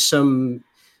there's some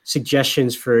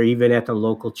suggestions for even at the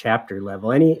local chapter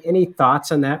level. Any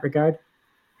thoughts on that regard?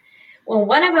 Well,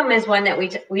 one of them is one that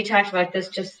we talked about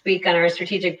this week on our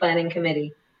strategic planning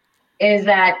committee, is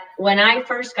that when I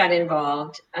first got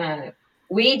involved,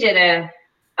 we did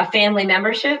a family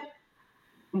membership,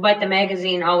 but the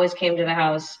magazine always came to the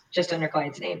house just under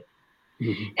Clyde's name,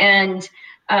 and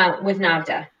with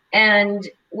NAVDA. And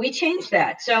we changed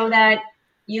that so that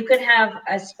you could have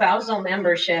a spousal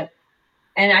membership.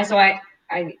 And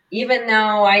I even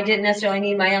though I didn't necessarily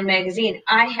need my own magazine,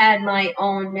 I had my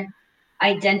own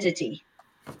identity.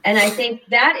 And I think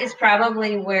that is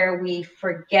probably where we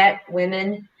forget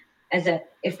women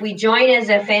if we join as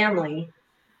a family,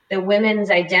 the women's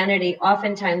identity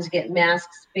oftentimes get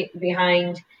masked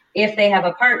behind, if they have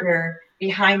a partner,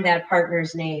 behind that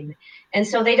partner's name. And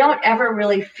so they don't ever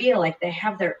really feel like they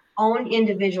have their own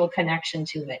individual connection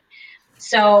to it.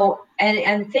 So,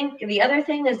 and think the other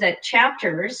thing is that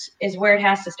chapters is where it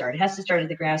has to start. It has to start at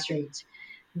the grassroots.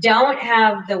 Don't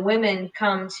have the women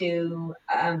come to,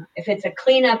 if it's a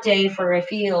cleanup day for a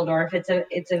field, or if it's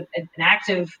an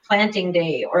active planting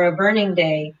day or a burning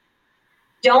day,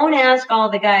 don't ask all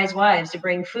the guys' wives to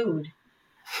bring food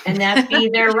and that be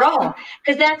their role.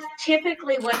 Because that's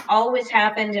typically what always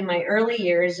happened in my early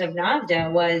years of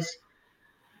NAVDA was,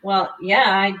 well,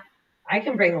 yeah, I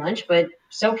can bring lunch, but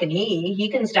so can he. He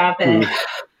can stop at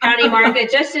County Market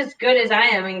just as good as I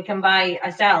am and can buy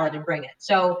a salad and bring it.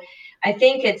 So I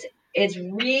think it's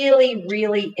really,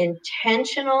 really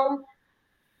intentional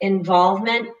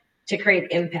involvement to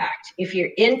create impact. If your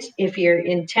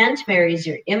intent marries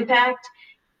your impact,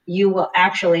 you will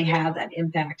actually have that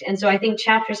impact. And so I think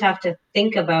chapters have to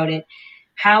think about it.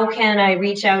 How can I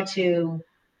reach out to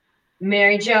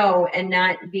Mary Jo and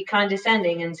not be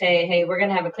condescending and say, hey, we're going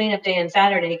to have a cleanup day on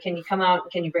Saturday. Can you come out?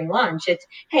 Can you bring lunch? It's,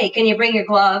 hey, can you bring your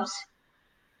gloves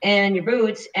and your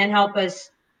boots and help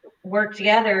us work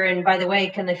together? And by the way,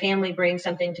 can the family bring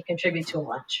something to contribute to a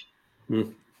lunch?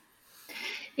 Mm.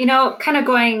 You know, kind of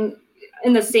going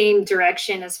in the same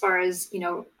direction as far as, you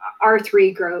know,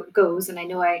 R3 goes. And I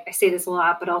know I say this a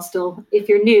lot, but I'll still, if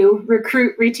you're new,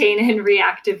 recruit, retain, and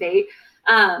reactivate.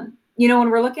 You know,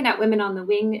 when we're looking at Women on the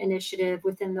Wing initiative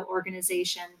within the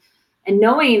organization and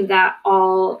knowing that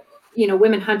all, you know,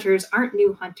 women hunters aren't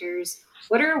new hunters,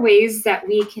 what are ways that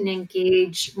we can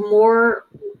engage more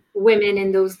women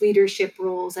in those leadership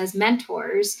roles as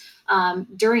mentors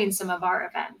during some of our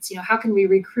events? You know, how can we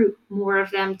recruit more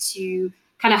of them to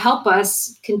kind of help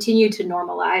us continue to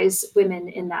normalize women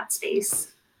in that space?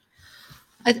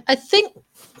 I think,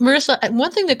 Marissa,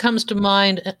 one thing that comes to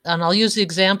mind, and I'll use the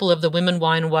example of the Women,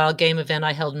 Wine, and Wild Game event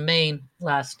I held in Maine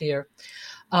last year.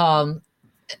 And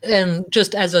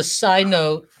just as a side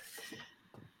note,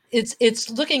 it's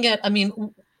looking at, I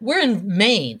mean, we're in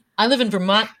Maine. I live in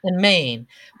Vermont and Maine.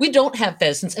 We don't have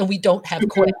pheasants and we don't have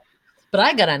quail, but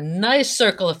I got a nice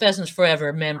circle of Pheasants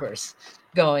Forever members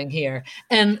going here.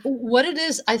 And what it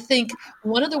is, I think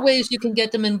one of the ways you can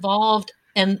get them involved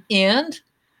and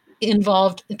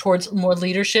involved towards more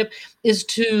leadership is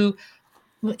to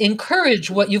encourage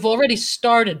what you've already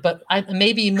started, but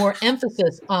maybe more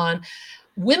emphasis on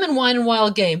Women, Wine, and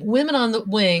Wild Game, Women on the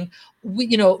Wing,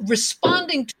 you know,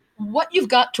 responding to what you've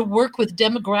got to work with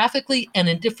demographically and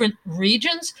in different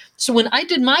regions. So when I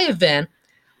did my event,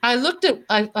 I looked at,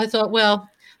 I thought, well,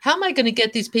 how am I going to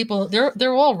get these people?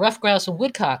 They're all ruffed grouse and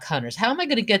woodcock hunters. How am I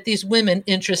going to get these women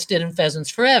interested in Pheasants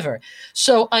Forever?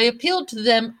 So I appealed to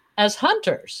them as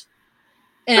hunters.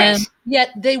 And right. Yet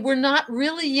they were not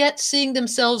really yet seeing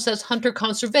themselves as hunter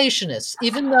conservationists,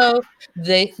 even though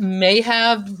they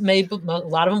a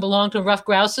lot of them belong to Ruffed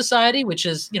Grouse Society, which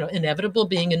is, you know, inevitable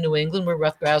being in New England, we're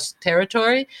Ruffed Grouse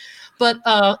territory. But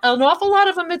an awful lot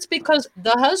of them, it's because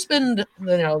the husband,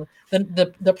 you know,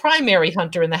 the primary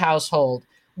hunter in the household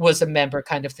was a member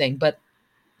kind of thing. But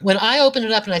when I opened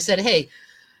it up and I said, hey,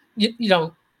 you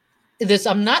know, this,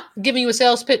 I'm not giving you a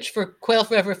sales pitch for Quail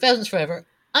Forever, Pheasants Forever.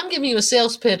 I'm giving you a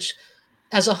sales pitch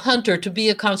as a hunter to be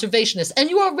a conservationist. And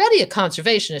you're already a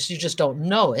conservationist. You just don't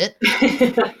know it.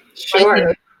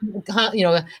 Sure. Right? You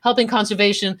know, helping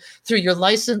conservation through your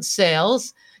license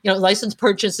sales, you know, license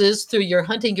purchases, through your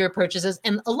hunting gear purchases.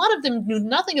 And a lot of them knew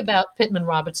nothing about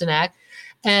Pittman-Robertson Act.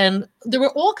 And there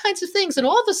were all kinds of things. And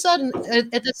all of a sudden,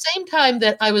 at the same time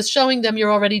that I was showing them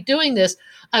you're already doing this,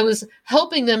 I was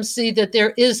helping them see that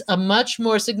there is a much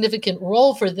more significant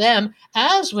role for them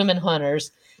as women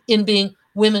hunters in being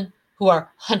women who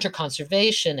are hunter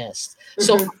conservationists. Mm-hmm.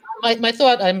 So my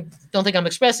thought, I don't think I'm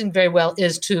expressing very well,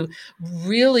 is to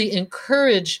really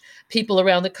encourage people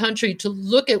around the country to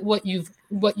look at what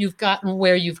you've got and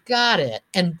where you've got it,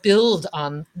 and build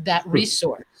on that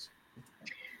resource.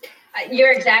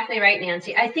 You're exactly right,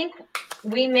 Nancy. I think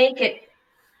we make it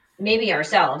maybe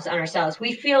ourselves.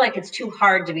 We feel like it's too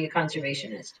hard to be a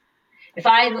conservationist.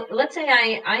 Let's say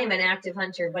I am an active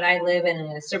hunter, but I live in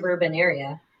a suburban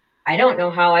area. I don't know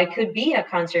how I could be a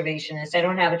conservationist. I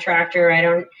don't have a tractor. I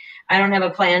don't have a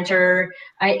planter.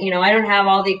 I don't have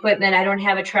all the equipment. I don't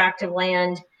have a tract of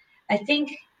land. I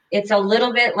think it's a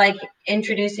little bit like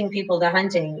introducing people to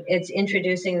hunting. It's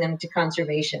introducing them to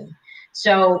conservation.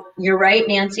 So you're right,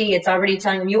 Nancy. It's already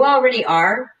telling them you already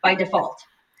are by default.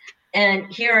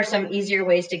 And here are some easier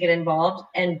ways to get involved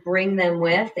and bring them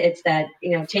with. It's that,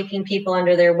 taking people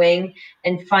under their wing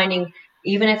and finding,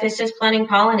 even if it's just planting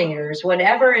pollinators,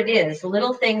 whatever it is,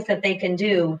 little things that they can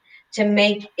do to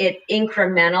make it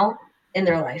incremental in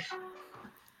their life.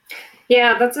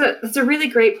 Yeah, that's a really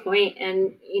great point.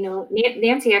 And,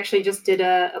 Nancy actually just did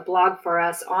a blog for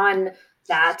us on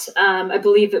that. I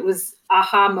believe it was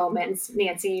Aha Moments,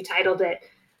 Nancy, you titled it.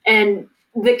 And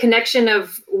the connection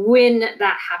of when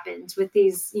that happened with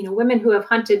these, women who have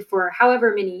hunted for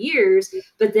however many years,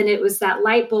 but then it was that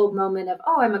light bulb moment of,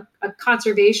 oh, I'm a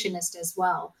conservationist as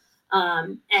well.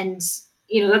 And,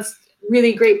 that's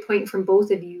really great point from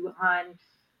both of you on,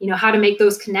 how to make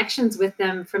those connections with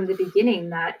them from the beginning,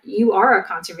 that you are a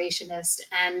conservationist,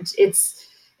 and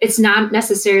it's not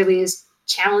necessarily as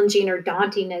challenging or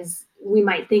daunting as we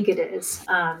might think it is,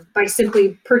 by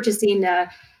simply purchasing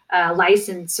a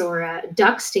license or a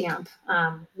duck stamp.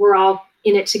 We're all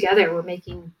in it together. We're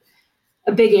making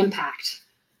a big impact.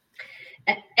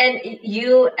 And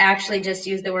you actually just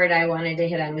used the word I wanted to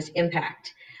hit on, was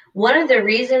impact. One of the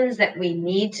reasons that we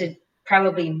need to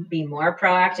probably be more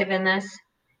proactive in this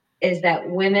is that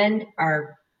women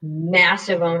are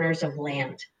massive owners of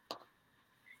land.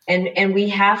 And we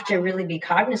have to really be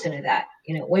cognizant of that.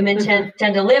 Women tend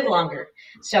to live longer.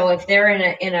 So if they're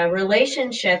in a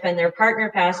relationship and their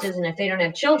partner passes, and if they don't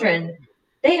have children,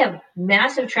 they have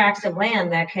massive tracts of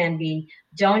land that can be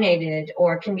donated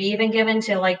or can be even given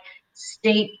to like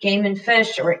state game and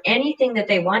fish or anything that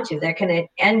they want to, that can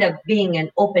end up being an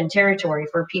open territory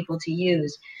for people to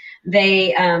use.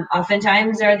 They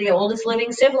oftentimes are the oldest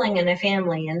living sibling in a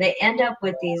family, and they end up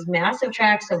with these massive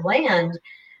tracts of land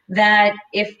that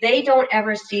if they don't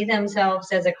ever see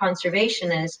themselves as a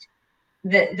conservationist,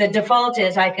 the default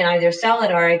is I can either sell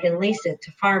it or I can lease it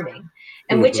to farming,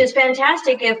 and which is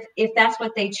fantastic if that's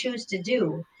what they choose to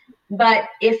do. But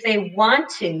if they want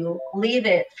to leave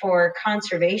it for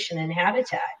conservation and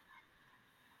habitat,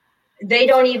 they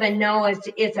don't even know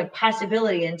it's a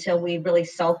possibility until we really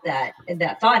salt that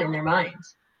thought in their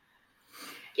minds.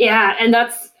 Yeah, and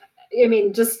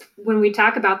just when we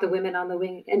talk about the Women on the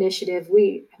Wing initiative,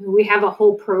 we have a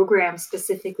whole program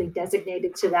specifically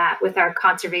designated to that with our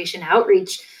conservation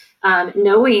outreach,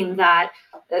 knowing that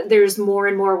there's more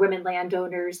and more women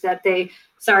landowners that they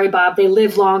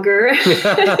live longer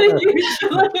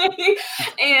usually,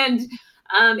 and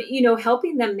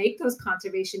helping them make those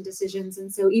conservation decisions.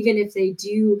 And so even if they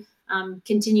do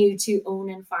continue to own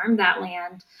and farm that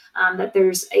land, that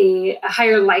there's a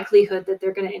higher likelihood that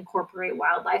they're going to incorporate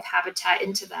wildlife habitat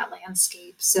into that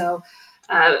landscape. So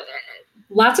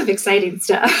lots of exciting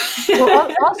stuff.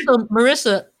 Well, also,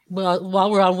 Marissa,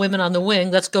 while we're on Women on the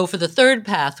Wing, let's go for the third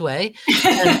pathway.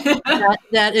 And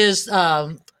that is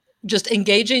just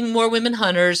engaging more women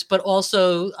hunters, but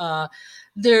also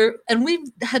and we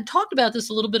had talked about this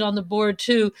a little bit on the board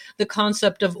too, the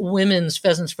concept of women's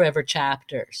Pheasants Forever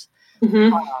chapters.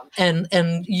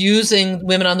 And using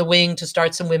Women on the Wing to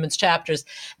start some women's chapters.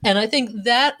 And I think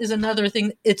that is another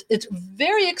thing. It's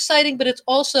very exciting, but it's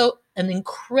also an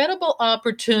incredible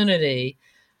opportunity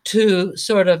to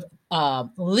sort of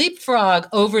leapfrog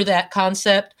over that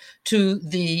concept to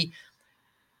the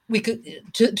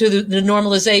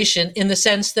normalization, in the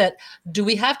sense that, do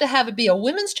we have to have it be a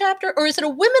women's chapter, or is it a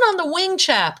Women on the Wing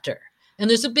chapter? And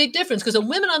there's a big difference, because a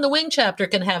Women on the Wing chapter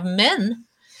can have men,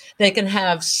 they can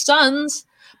have sons,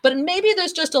 but maybe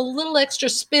there's just a little extra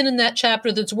spin in that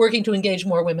chapter that's working to engage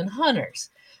more women hunters.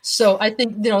 So I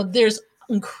think, there's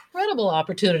incredible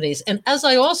opportunities. And as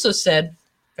I also said,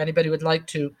 if anybody would like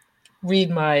to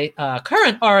read my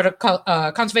current article,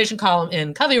 conservation column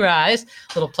in Covey Rise,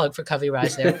 little plug for Covey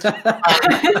Rise there. They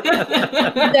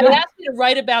asked me to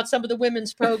write about some of the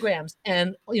women's programs.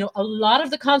 And, a lot of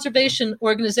the conservation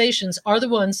organizations are the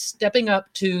ones stepping up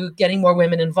to getting more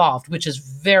women involved, which is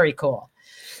very cool.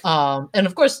 And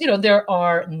of course, there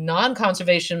are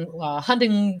non-conservation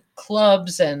hunting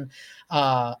clubs and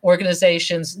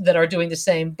organizations that are doing the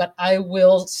same. But I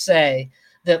will say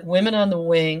that Women on the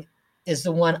Wing is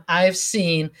the one I've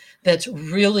seen that's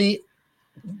really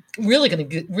really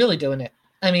doing it.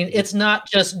 I mean, it's not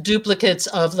just duplicates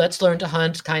of Let's Learn to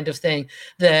Hunt kind of thing.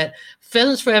 That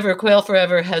Pheasants Forever, Quail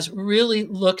Forever has really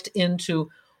looked into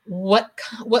what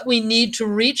we need to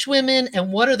reach women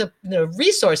and what are the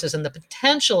resources and the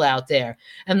potential out there.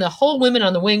 And the whole Women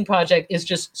on the Wing project is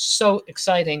just so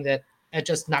exciting that it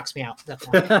just knocks me out.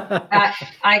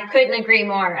 I couldn't agree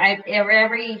more.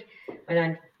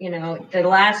 The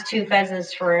last two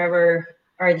Pheasants Forever,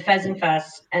 or the Pheasant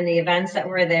Fest, and the events that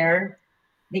were there,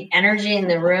 the energy in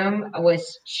the room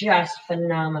was just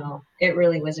phenomenal. It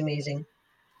really was amazing.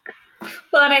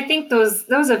 Well, and I think those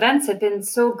events have been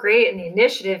so great in the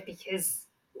initiative because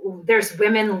there's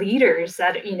women leaders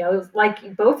that,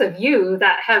 like both of you,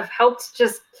 that have helped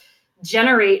just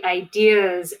generate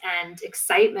ideas and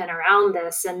excitement around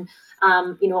this. And,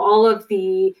 all of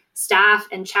the staff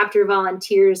and chapter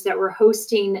volunteers that were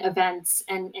hosting events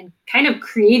and kind of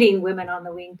creating Women on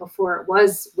the Wing before it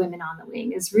was Women on the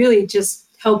Wing has really just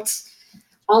helped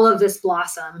all of this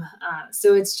blossom.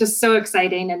 So it's just so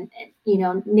exciting. And,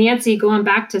 Nancy, going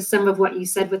back to some of what you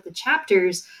said with the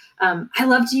chapters, I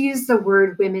love to use the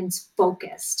word women's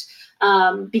focused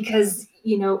because,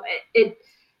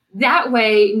 that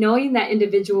way, knowing that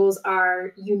individuals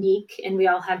are unique and we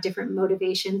all have different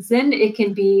motivations, then it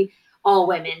can be all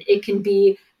women. It can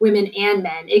be women and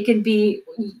men. It can be,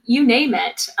 you name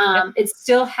it. It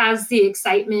still has the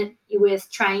excitement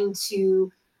with trying to,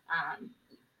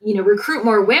 recruit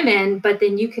more women, but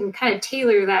then you can kind of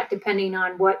tailor that depending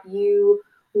on what you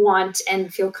want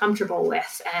and feel comfortable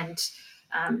with. And,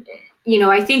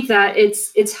 I think that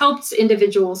it's helped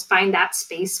individuals find that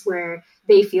space where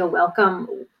they feel welcome,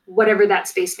 whatever that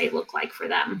space may look like for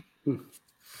them.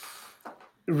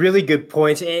 Really good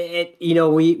points.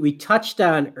 We touched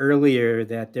on earlier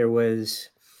that there was,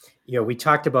 we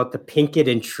talked about the Pinkett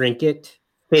and Trinket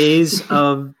phase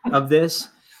of this.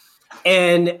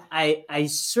 And I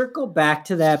circle back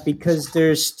to that because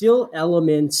there's still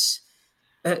elements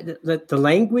that the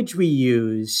language we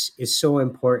use is so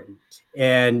important.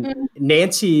 And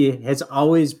Nancy has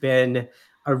always been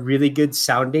a really good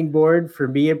sounding board for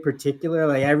me in particular.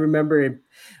 Like I remember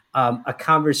a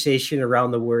conversation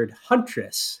around the word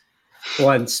huntress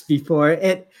once before.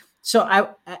 And so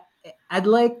I'd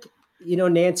like,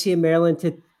 Nancy and Marilyn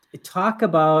to talk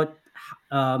about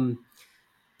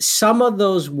some of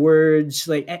those words.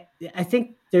 Like I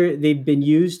think they've been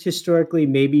used historically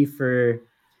maybe for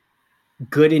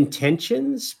good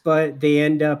intentions, but they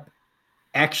end up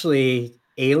actually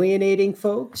alienating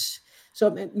folks.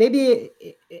 So maybe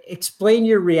explain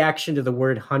your reaction to the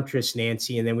word huntress,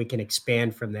 Nancy, and then we can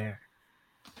expand from there.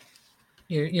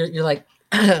 You're like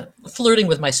flirting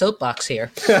with my soapbox here.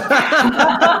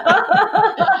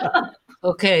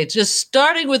 Okay, just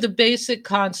starting with the basic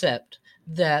concept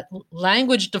that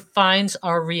language defines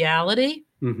our reality.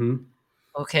 Mm-hmm.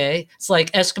 Okay, it's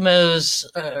like Eskimos,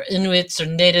 Inuits, or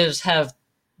natives have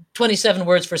 27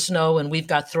 words for snow, and we've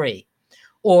got 3.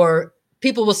 Or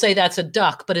people will say that's a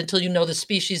duck, but until you know the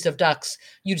species of ducks,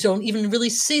 you don't even really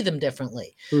see them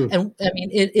differently. And I mean,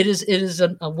 it is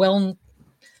a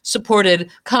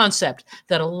well-supported concept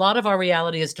that a lot of our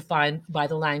reality is defined by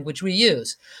the language we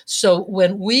use. So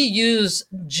when we use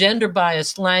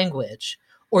gender-biased language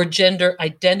or gender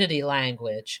identity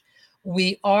language,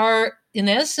 we are, in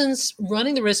essence,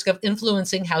 running the risk of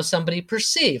influencing how somebody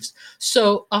perceives.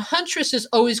 So a huntress is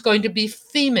always going to be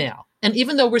female. And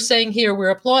even though we're saying here we're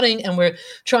applauding and we're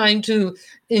trying to,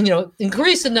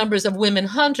 increase the numbers of women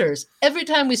hunters, every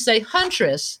time we say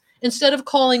huntress, instead of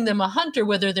calling them a hunter,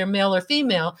 whether they're male or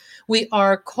female, we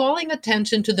are calling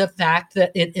attention to the fact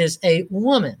that it is a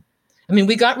woman. I mean,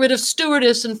 we got rid of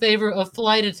stewardess in favor of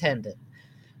flight attendant.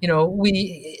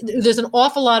 There's an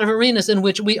awful lot of arenas in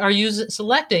which we are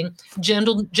selecting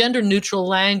gender neutral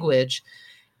language,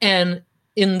 and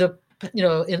in the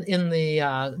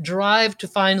drive to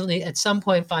finally at some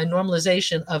point find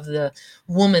normalization of the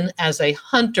woman as a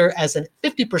hunter, as an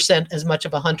 50% as much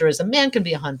of a hunter as a man can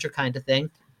be a hunter kind of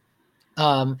thing,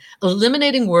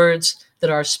 eliminating words that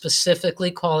are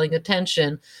specifically calling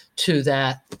attention to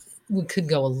that, we could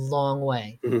go a long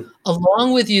way,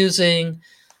 along with using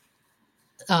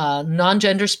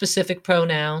non-gender specific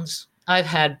pronouns. I've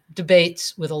had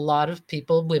debates with a lot of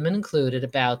people, women included,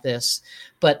 about this.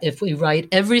 But if we write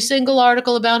every single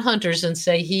article about hunters and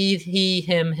say he,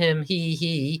 him,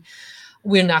 he,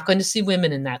 we're not going to see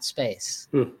women in that space.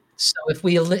 So if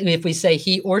we say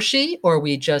he or she, or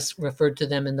we just refer to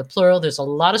them in the plural, there's a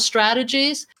lot of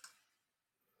strategies.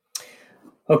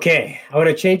 Okay, I want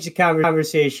to change the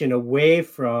conversation away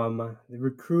from the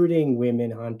recruiting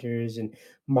women hunters and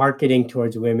marketing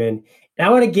towards women. And I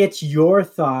want to get your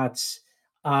thoughts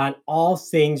on all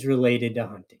things related to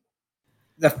hunting.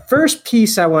 The first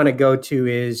piece I want to go to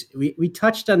is we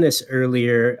touched on this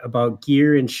earlier about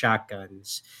gear and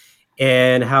shotguns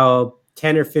and how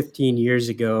 10 or 15 years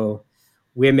ago,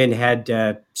 women had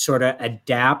to sort of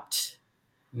adapt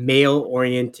male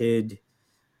oriented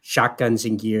shotguns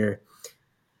and gear.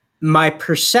 My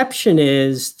perception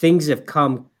is things have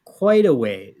come quite a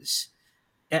ways.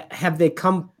 Have they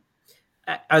come?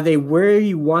 Are they where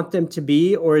you want them to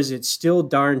be, or is it still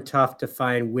darn tough to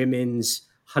find women's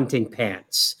hunting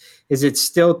pants? Is it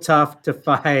still tough to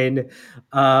find,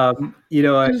 a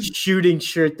shooting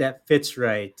shirt that fits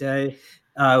right?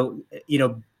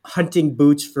 Hunting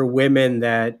boots for women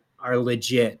that are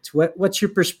legit. What's your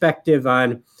perspective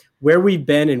on where we've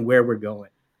been and where we're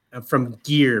going from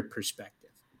gear perspective?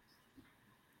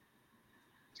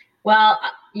 Well,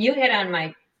 you hit on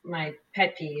my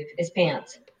pet peeve is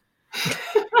pants.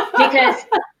 Because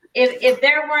if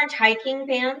there weren't hiking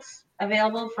pants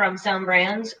available from some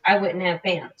brands, I wouldn't have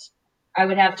pants. I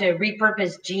would have to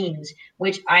repurpose jeans,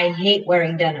 which I hate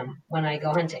wearing denim when I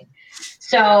go hunting.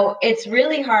 So it's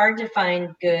really hard to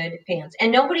find good pants.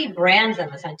 And nobody brands them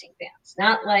as hunting pants.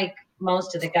 Not like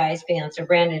most of the guys' pants are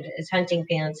branded as hunting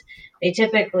pants. They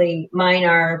typically, mine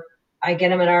are, I get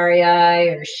them at REI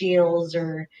or Shields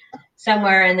or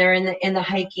somewhere, and they're in the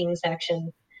hiking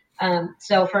section.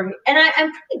 So for me, and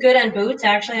I'm pretty good on boots,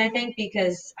 actually, I think,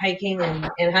 because hiking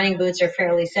and hunting boots are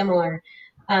fairly similar.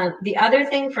 The other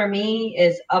thing for me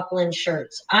is upland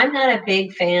shirts. I'm not a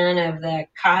big fan of the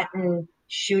cotton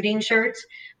shooting shirts.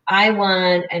 I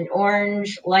want an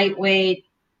orange, lightweight,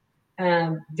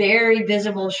 very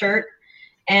visible shirt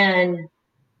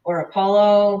or a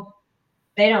polo.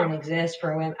 They don't exist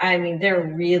for women. I mean, they're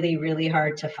really, really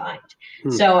hard to find.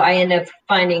 So I end up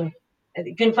finding,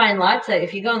 you can find lots of,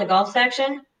 if you go in the golf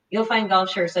section, you'll find golf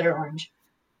shirts that are orange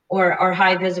or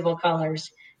high visible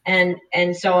colors. And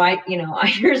so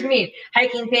here's me,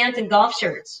 hiking pants and golf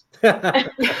shirts. It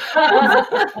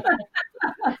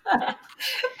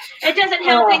doesn't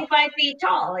help being 5 feet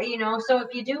tall, so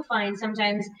if you do find,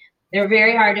 sometimes they're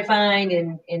very hard to find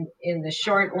in the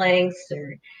short lengths,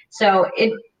 so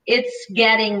it's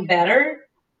getting better,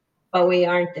 but we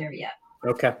aren't there yet.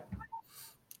 Okay.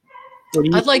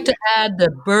 I'd like to add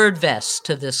the bird vest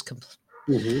to this.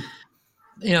 And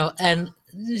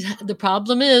the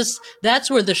problem is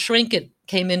that's where the shrink it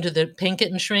came into the pink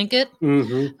it and shrink it.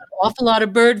 An awful lot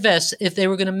of bird vests, if they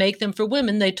were going to make them for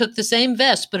women, they took the same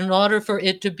vest, but in order for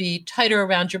it to be tighter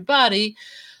around your body,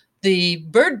 the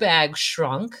bird bag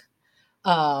shrunk.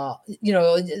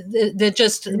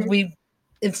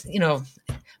 It's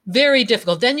very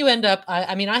difficult. Then you end up,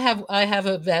 I have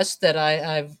a vest that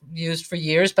I've used for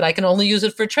years, but I can only use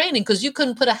it for training because you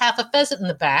couldn't put a half a pheasant in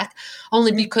the back,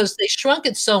 only because they shrunk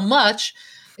it so much.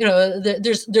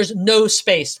 There's no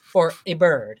space for a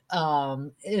bird.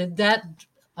 Hunting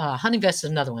vest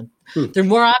is another one. There are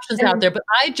more options out there, but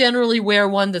I generally wear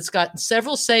one that's got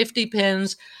several safety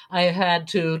pins. I had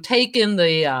to take in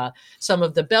some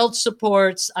of the belt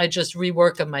supports. I just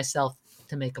rework them myself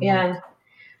to make them work.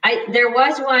 There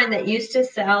was one that used to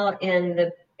sell in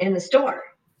the store,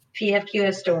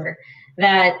 PFQS store,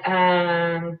 that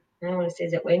I don't want to say,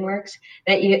 is it Wingworks?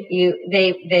 That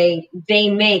they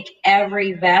make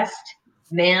every vest,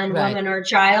 man, woman, or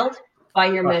child, by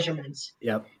your measurements.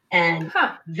 Yep. And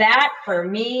that for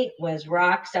me was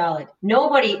rock solid.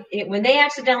 When they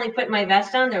accidentally put my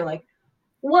vest on, they're like,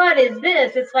 "What is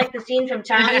this?" It's like the scene from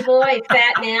Tommy Boy,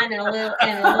 fat man and a little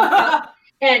cup.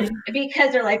 And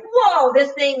because they're like, "Whoa,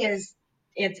 this thing it's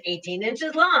 18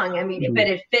 inches long." I mean, but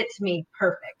it fits me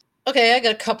perfect. Okay, I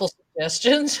got a couple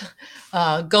suggestions.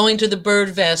 Going to the bird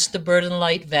and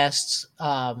light vests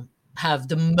have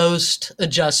the most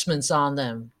adjustments on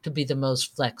them to be the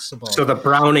most flexible. So the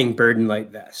Browning bird and light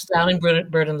vest. Browning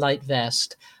bird and light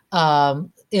vest.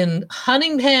 In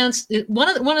hunting pants, one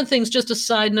of the things, just a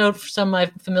side note for some of my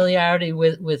familiarity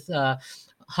with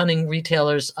hunting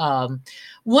retailers,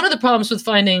 one of the problems with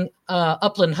finding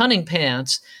upland hunting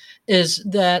pants is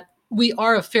that we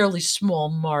are a fairly small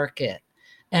market,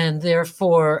 and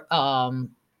therefore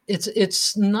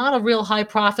it's not a real high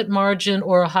profit margin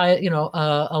or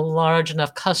a large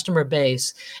enough customer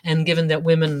base. And given that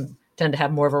women tend to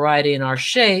have more variety in our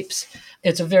shapes,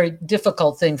 it's a very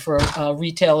difficult thing for a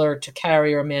retailer to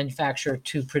carry or a manufacturer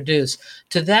to produce.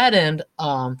 To that end,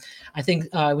 I think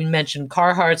we mentioned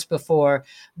Carhartts before.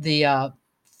 The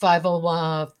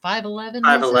 511.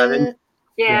 511.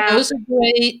 Yeah, those are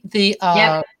great. The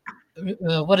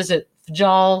what is it?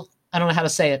 Fjall I don't know how to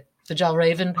say it.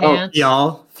 Fjallraven pants.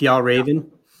 Fjallraven.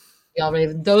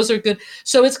 Fjallraven. Those are good.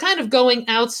 So it's kind of going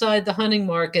outside the hunting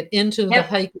market into the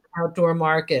hiking outdoor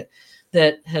market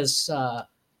that has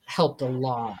helped a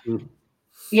lot.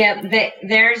 Yeah,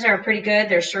 theirs are pretty good.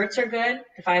 Their shirts are good.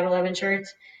 The 511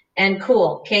 shirts, and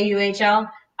Kuhl, Kuhl.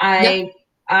 I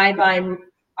buy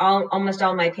almost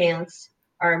all my pants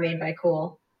are made by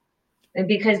Kuhl, and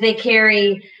because they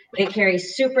carry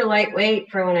super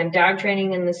lightweight for when I'm dog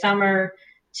training in the summer,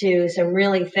 to some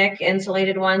really thick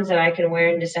insulated ones that I can wear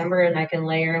in December, and I can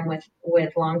layer them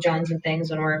with long johns and things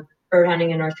when we're bird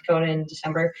hunting in North Dakota in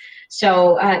December.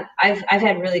 So I've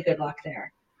had really good luck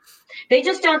there. They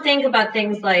just don't think about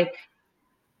things like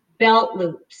belt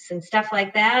loops and stuff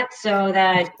like that, so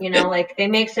that, like, they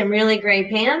make some really great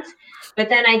pants, but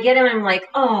then I get them and I'm like,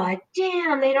 oh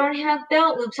damn, they don't have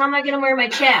belt loops. How am I gonna wear my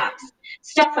chaps?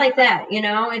 Stuff like that,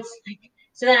 it's like,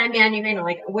 so then I'm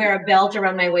like wear a belt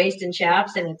around my waist and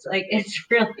chaps, and it's like, it's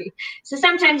really, so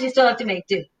sometimes you still have to make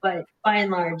do, but by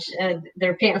and large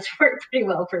their pants work pretty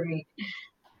well for me.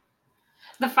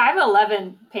 The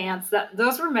 511 pants,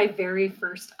 those were my very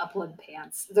first upland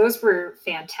pants. Those were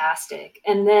fantastic.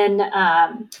 And then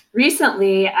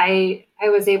recently I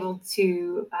was able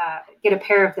to get a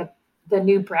pair of the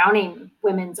new Browning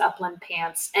women's upland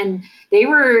pants, and they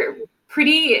were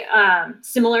pretty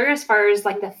similar as far as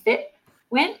like the fit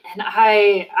went. And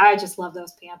I just love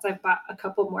those pants. I've bought a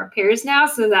couple more pairs now,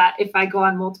 so that if I go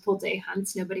on multiple day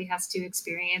hunts, nobody has to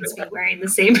experience me wearing the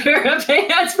same pair of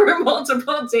pants for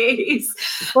multiple days.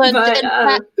 But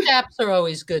chaps are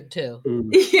always good too.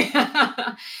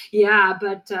 Yeah,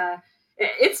 but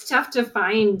it's tough to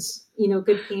find,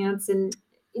 good pants. And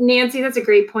Nancy, that's a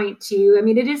great point too. I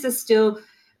mean, it's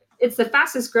the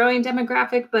fastest growing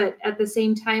demographic, but at the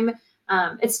same time,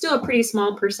 it's still a pretty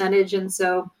small percentage. And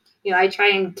so, I try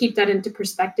and keep that into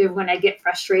perspective when I get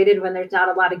frustrated when there's not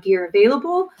a lot of gear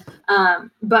available.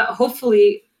 But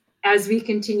hopefully, as we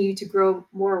continue to grow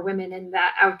more women in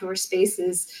that outdoor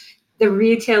spaces, the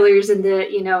retailers and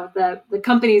the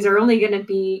companies are only going to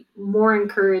be more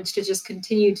encouraged to just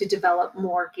continue to develop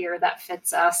more gear that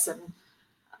fits us, and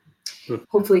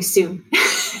hopefully soon.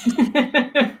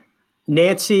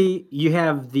 Nancy, you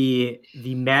have the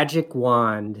magic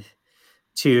wand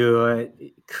to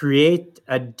create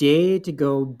a day to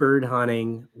go bird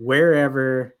hunting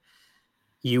wherever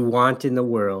you want in the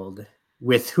world,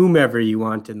 with whomever you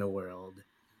want in the world.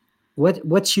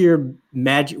 What's your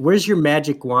magic? Where's your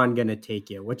magic wand going to take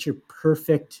you? What's your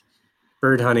perfect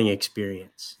bird hunting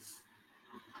experience?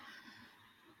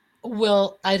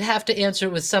 Well, I'd have to answer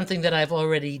it with something that I've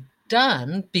already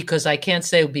done, because I can't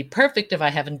say it would be perfect if I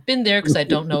haven't been there, because I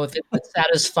don't know if it would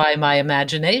satisfy my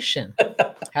imagination.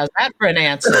 How's that for an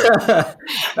answer?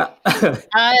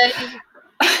 I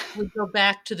would go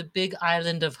back to the big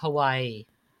island of Hawaii.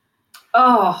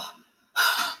 Oh,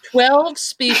 12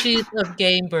 species of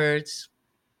game birds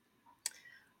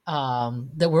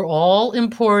that were all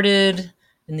imported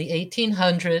in the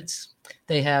 1800s.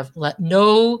 They have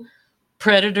no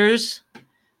predators.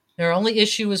 Their only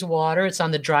issue is water. It's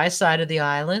on the dry side of the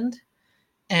island.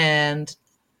 And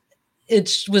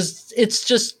it's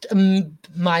just a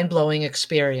mind-blowing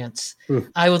experience.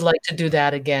 I would like to do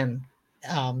that again.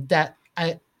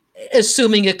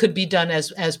 Assuming it could be done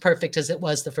as perfect as it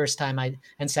was the first time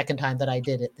and second time that I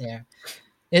did it there.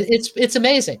 It's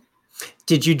amazing.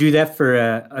 Did you do that for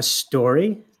a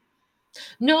story?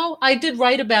 No, I did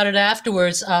write about it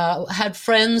afterwards. Had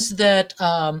friends that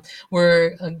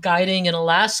were guiding in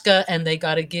Alaska, and they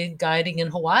got a gig guiding in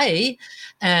Hawaii.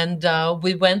 And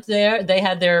we went there. They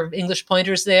had their English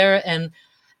pointers there. And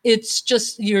it's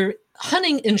just, you're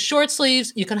hunting in short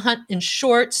sleeves. You can hunt in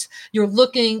shorts. You're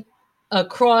looking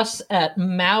across at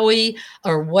Maui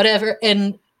or whatever.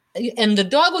 And the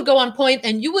dog would go on point,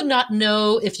 and you would not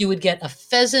know if you would get a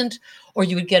pheasant, or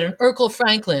you would get an Urkel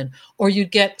Franklin, or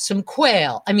you'd get some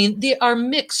quail. I mean, they are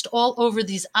mixed all over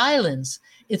these islands.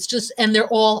 It's just, and they're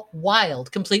all wild,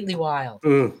 completely wild.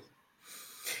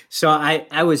 So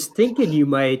I was thinking you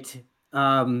might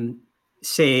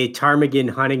say ptarmigan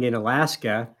hunting in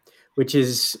Alaska, which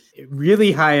is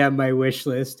really high on my wish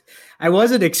list. I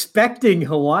wasn't expecting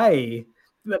Hawaii.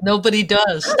 Nobody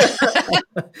does.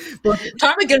 Well,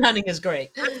 ptarmigan hunting is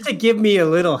great. To give me a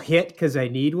little hit, because I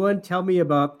need one, tell me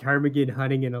about ptarmigan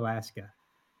hunting in Alaska.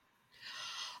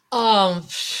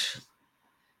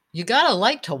 You gotta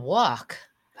like to walk,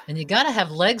 and you gotta have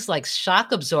legs like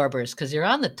shock absorbers, because you're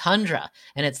on the tundra,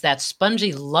 and it's that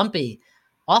spongy, lumpy,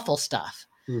 awful stuff.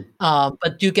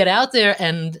 But you get out there,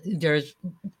 and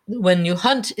when you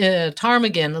hunt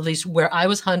ptarmigan, at least where I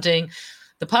was hunting,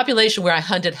 the population where I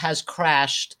hunted has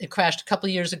crashed. It crashed a couple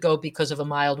of years ago because of a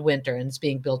mild winter, and it's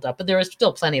being built up. But there is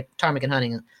still plenty of ptarmigan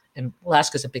hunting, and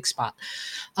Alaska's a big spot.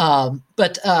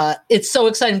 But it's so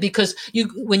exciting because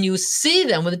when you see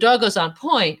them, when the dog goes on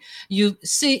point, you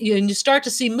start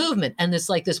to see movement, and it's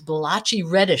like this blotchy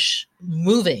reddish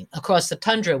moving across the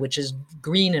tundra, which is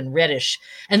green and reddish.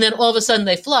 And then all of a sudden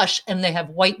they flush and they have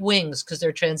white wings because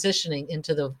they're transitioning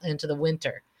into the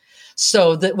winter.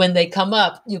 So that when they come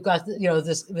up, you've got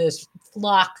this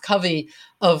flock covey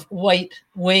of white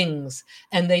wings,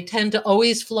 and they tend to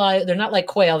always fly. They're not like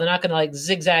quail; they're not going to like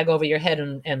zigzag over your head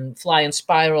and fly in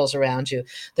spirals around you.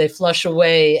 They flush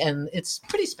away, and it's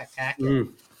pretty spectacular.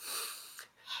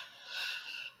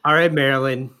 All right,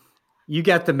 Marilyn, you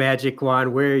got the magic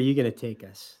wand. Where are you going to take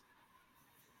us?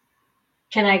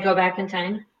 Can I go back in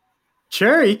time?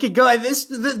 Sure, you could go. This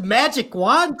magic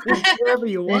wand, wherever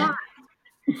you want.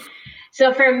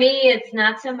 So for me, it's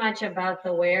not so much about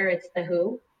the where, it's the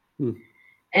who.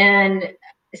 And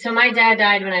so my dad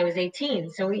died when I was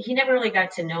 18. So he never really got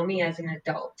to know me as an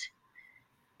adult.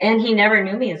 And he never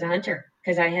knew me as a hunter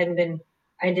because I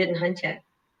didn't hunt yet.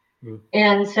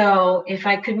 And so if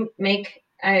I could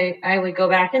I would go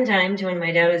back in time to when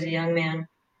my dad was a young man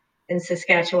in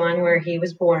Saskatchewan where he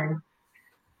was born.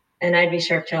 And I'd be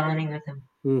sharp-tail hunting with him.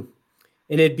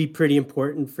 And it'd be pretty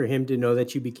important for him to know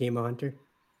that you became a hunter?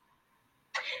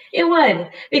 It would,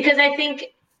 because I think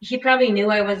he probably knew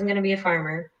I wasn't going to be a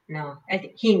farmer. No, I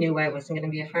think he knew I wasn't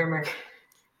going to be a farmer.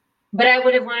 But I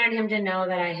would have wanted him to know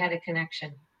that I had a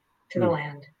connection to the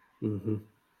land. Mm-hmm.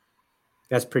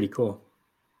 That's pretty cool.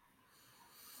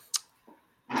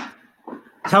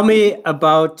 Tell me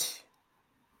about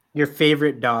your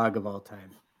favorite dog of all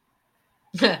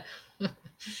time.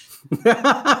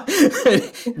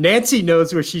 Nancy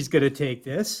knows where she's going to take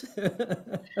this.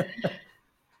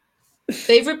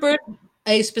 Favorite bird?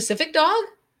 A specific dog?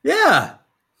 Yeah.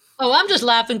 Oh, I'm just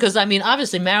laughing because, I mean,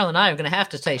 obviously Marilyn and I are going to have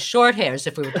to say short hairs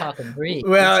if we were talking breed.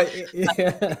 Well,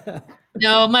 yeah.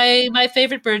 No, my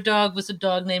favorite bird dog was a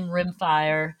dog named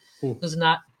Rimfire, who's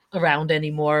not around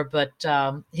anymore, but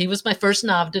he was my first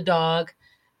Navda dog.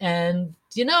 And,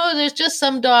 there's just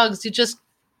some dogs you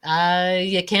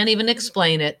can't even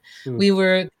explain it. We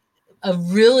were a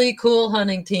really cool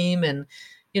hunting team, and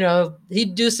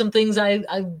he'd do some things I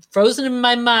frozen in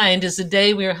my mind is the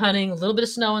day we were hunting, a little bit of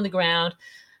snow on the ground,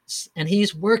 and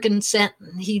he's working scent,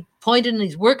 and he pointed and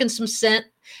he's working some scent,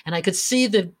 and I could see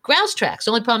the grouse tracks.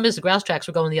 The only problem is the grouse tracks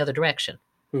were going the other direction.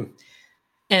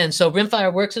 And so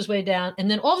Rimfire works his way down,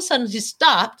 and then all of a sudden he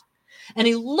stopped and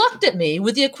he looked at me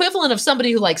with the equivalent of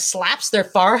somebody who like slaps their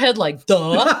forehead like,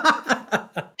 duh.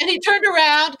 And he turned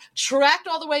around, tracked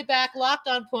all the way back, locked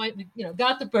on point,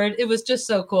 got the bird. It was just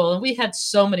so cool. And we had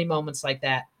so many moments like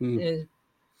that.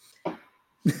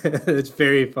 It's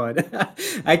very fun.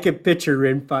 I could picture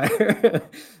Rimfire.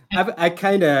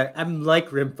 I'm like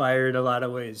Rimfire in a lot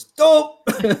of ways. Dope.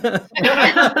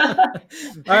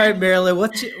 All right, Marilyn,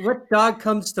 what dog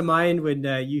comes to mind when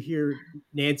you hear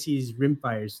Nancy's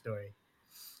Rimfire story?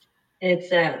 It's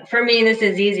for me, this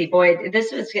is easy, boy.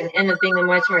 This was going to end up being a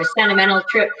much more sentimental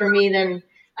trip for me than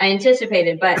I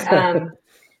anticipated. But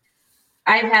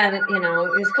I've had,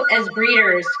 as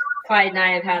breeders, Clyde and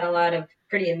I have had a lot of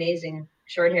pretty amazing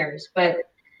short hairs. But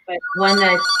one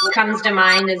that comes to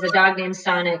mind is a dog named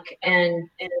Sonic, and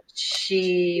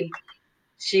she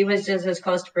was just as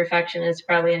close to perfection as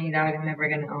probably any dog I'm ever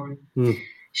going to own.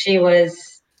 She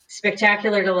was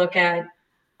spectacular to look at,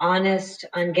 honest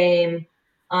on game,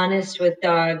 honest with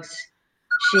dogs.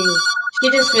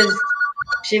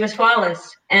 She was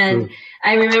flawless. And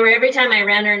I remember every time I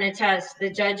ran her in a test, the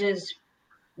judges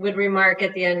would remark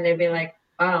at the end, they'd be like,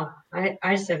 wow, I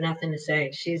just have nothing to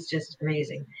say. She's just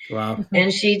amazing. Wow.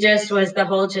 And she just was the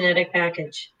whole genetic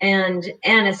package, and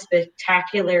a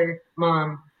spectacular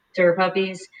mom to her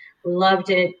puppies. Loved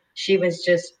it. She was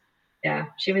just,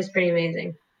 she was pretty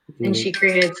amazing. And she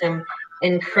created some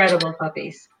incredible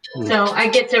puppies. So I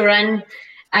get to run.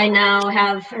 I now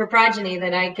have her progeny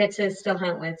that I get to still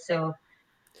hunt with. So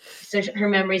her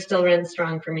memory still runs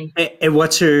strong for me. And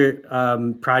what's her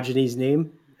progeny's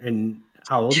name and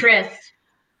how old?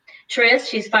 Tris,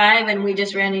 she's 5, and we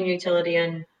just ran in utility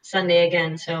on Sunday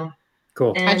again. So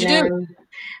cool. And, how'd you do?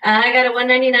 I got a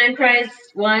 $199 prize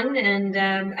one, and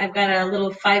I've got a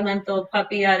little 5-month-old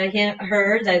puppy out of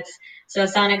her. That's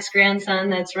Sonic's grandson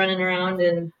that's running around,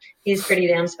 and he's pretty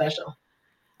damn special.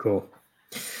 Cool.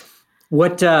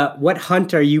 What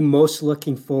hunt are you most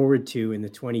looking forward to in the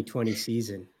 2020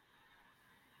 season?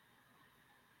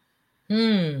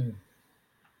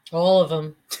 All of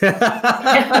them. Good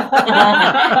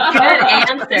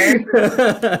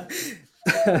answer.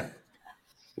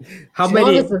 How As long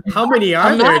many? as How many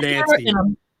are I'm there, not here,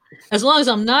 Nancy? as long as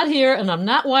I'm not here and I'm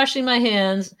not washing my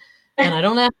hands and I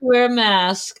don't have to wear a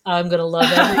mask, I'm gonna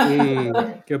love every.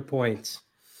 Good points.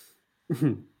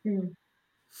 We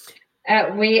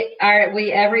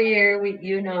every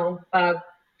year Bob,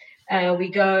 we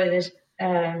go to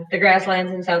the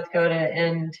grasslands in South Dakota,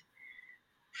 and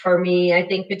for me, I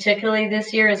think particularly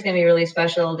this year is going to be really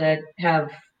special to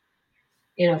have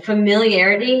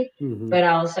familiarity, but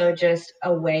also just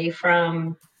away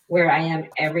from where I am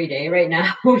every day right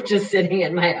now, just sitting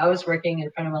in my house working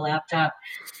in front of a laptop.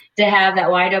 To have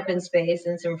that wide open space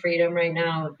and some freedom right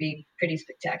now would be pretty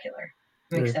spectacular.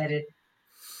 I'm excited.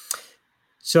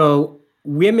 So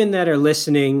women that are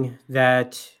listening,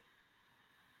 that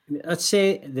let's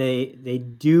say they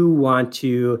do want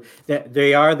to, that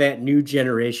they are that new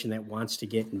generation that wants to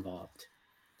get involved.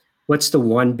 What's the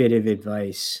one bit of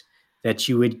advice that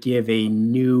you would give a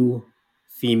new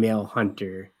female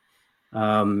hunter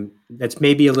that's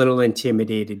maybe a little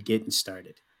intimidated getting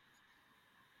started?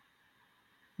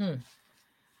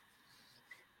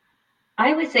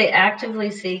 I would say actively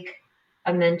seek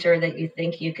a mentor that you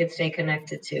think you could stay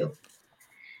connected to.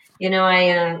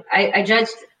 I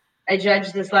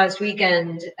judged this last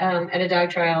weekend at a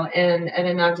dog trial and at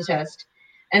a NAVHDA test,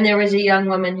 and there was a young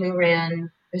woman who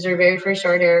ran. It was her very first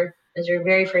short hair. It was her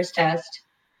very first test,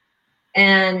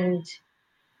 and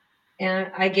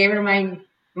I gave her my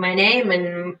name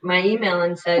and my email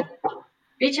and said,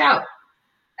 reach out.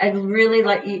 I'd really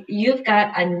like you. You've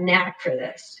got a knack for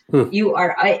this. You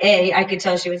are I could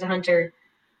tell she was a hunter.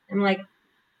 I'm like,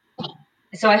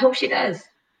 so I hope she does.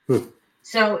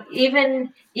 So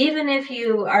even if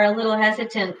you are a little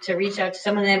hesitant to reach out to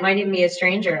someone that might even be a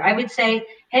stranger, I would say,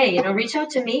 hey, reach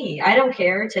out to me. I don't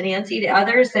care, to Nancy, to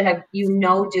others that have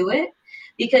do it.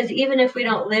 Because even if we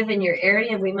don't live in your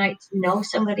area, we might know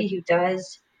somebody who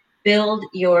does. Build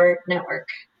your network.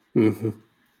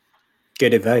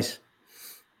 Good advice.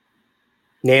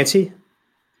 Nancy?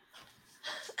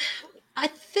 I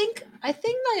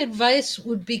think my advice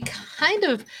would be kind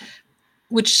of,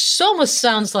 which almost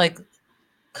sounds like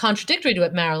contradictory to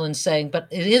what Marilyn's saying, but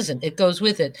it isn't. It goes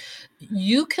with it.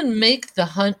 You can make the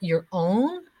hunt your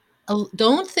own.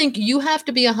 Don't think you have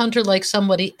to be a hunter like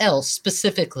somebody else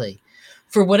specifically.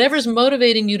 For whatever's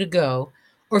motivating you to go,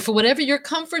 or for whatever your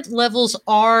comfort levels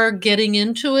are getting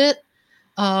into it,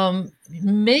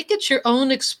 make it your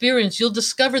own experience. You'll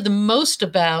discover the most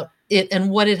about it and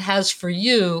what it has for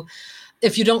you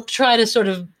if you don't try to sort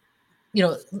of,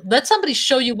 let somebody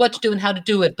show you what to do and how to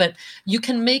do it, but you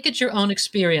can make it your own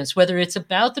experience, whether it's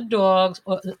about the dogs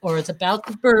or it's about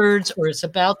the birds or it's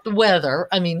about the weather.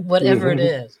 I mean, whatever it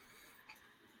is.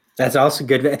 That's also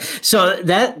good. So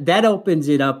that opens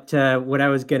it up to what I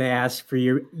was going to ask for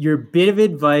your bit of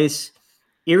advice,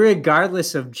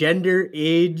 irregardless of gender,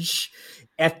 age,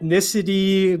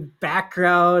 ethnicity,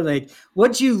 background. Like,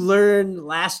 what'd you learn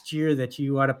last year that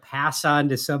you want to pass on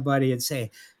to somebody and say,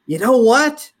 you know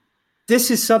what? This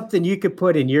is something you could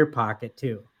put in your pocket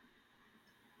too.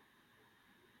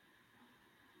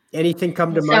 Anything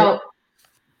come to mind?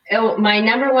 My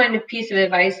number one piece of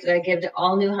advice that I give to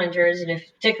all new hunters, and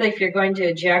particularly if you're going to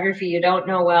a geography you don't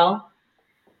know well,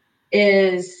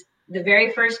 is the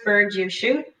very first bird you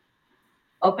shoot,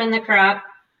 open the crop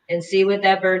and see what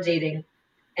that bird's eating,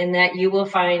 and that you will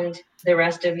find the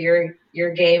rest of your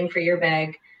game for your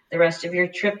bag, the rest of your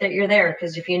trip that you're there.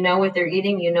 Because if you know what they're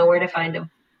eating, you know where to find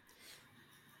them.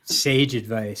 Sage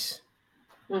advice.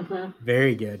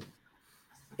 Very good.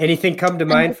 Anything come to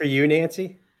mind for you,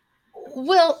 Nancy?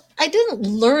 Well, I didn't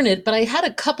learn it, but I had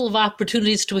a couple of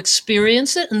opportunities to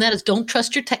experience it, and that is, don't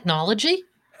trust your technology.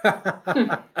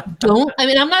 I'm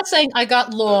not saying I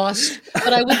got lost,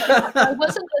 but I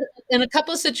wasn't in a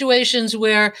couple of situations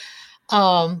where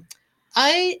I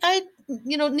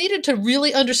needed to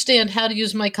really understand how to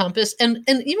use my compass. And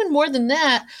even more than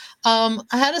that, I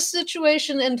had a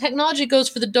situation, and technology goes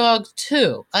for the dog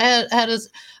too. I had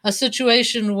a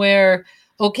situation where,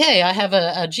 okay, I have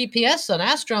a GPS on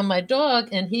Astro, my dog,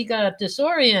 and he got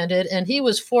disoriented, and he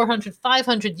was 400,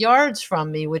 500 yards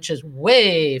from me, which is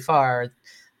way far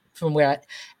from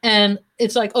and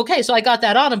it's like, okay, so I got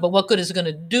that on him, but what good is it going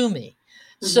to do me?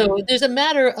 So there's a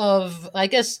matter of, I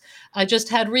guess I just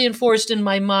had reinforced in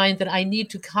my mind that I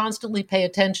need to constantly pay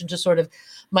attention to sort of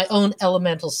my own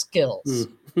elemental skills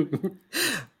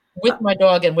with my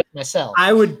dog and with myself.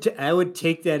 I would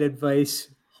take that advice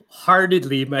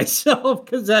heartedly myself,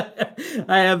 because I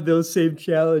have those same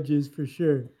challenges for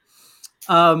sure.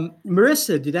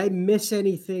 Marissa, did I miss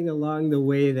anything along the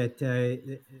way that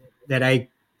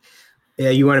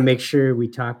you want to make sure we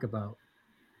talk about?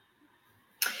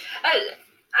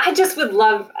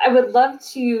 I would love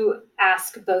to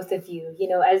ask both of you,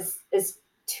 as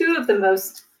two of the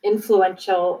most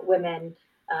influential women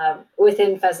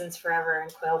within Pheasants Forever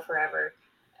and Quail Forever,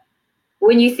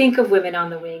 when you think of women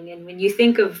on the wing and when you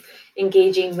think of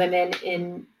engaging women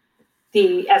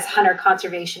as hunter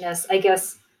conservationists, I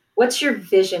guess, what's your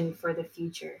vision for the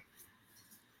future?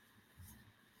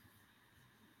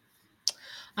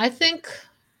 I think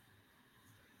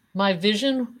my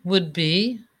vision would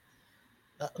be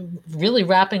really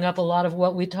wrapping up a lot of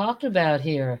what we talked about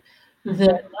here.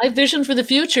 That my vision for the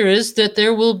future is that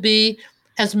there will be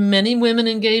as many women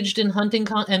engaged in hunting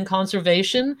and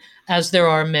conservation as there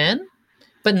are men,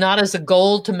 but not as a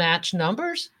goal to match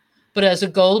numbers, but as a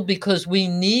goal because we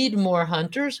need more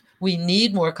hunters, we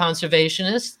need more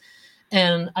conservationists.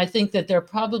 And I think that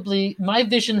my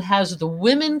vision has the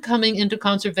women coming into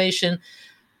conservation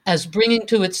as bringing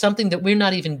to it something that we're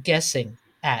not even guessing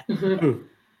at. Mm-hmm.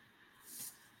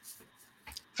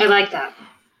 I like that.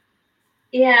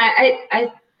 Yeah,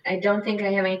 I don't think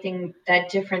I have anything that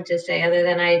different to say other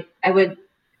than I would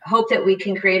hope that we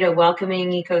can create a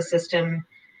welcoming ecosystem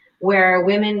where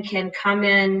women can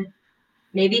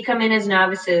maybe come in as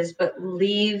novices, but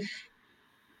leave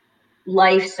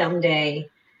life someday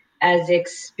as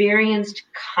experienced,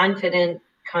 confident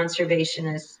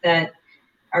conservationists that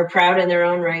are proud in their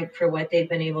own right for what they've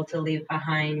been able to leave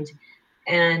behind.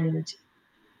 And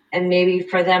maybe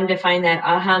for them to find that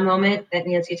aha moment that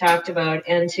Nancy talked about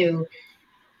and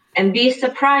be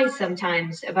surprised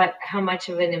sometimes about how much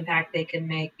of an impact they can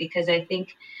make, because I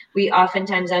think we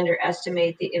oftentimes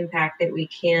underestimate the impact that we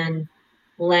can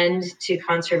lend to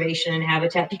conservation and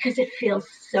habitat because it feels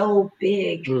so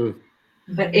big.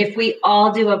 But if we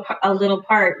all do a little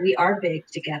part, we are big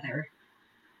together.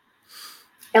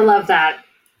 I love that.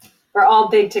 We're all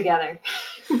big together.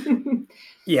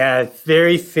 Yeah,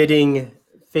 very fitting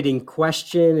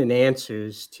question and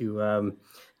answers to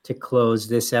close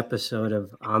this episode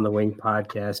of On the Wing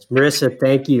podcast. Marissa,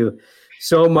 thank you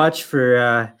so much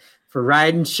for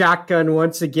riding shotgun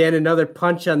once again. Another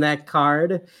punch on that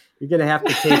card. You're gonna have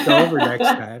to take over next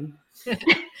time.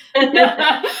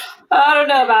 I don't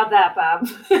know about that,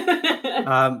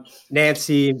 Bob.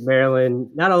 Nancy, Marilyn,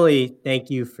 not only thank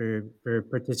you for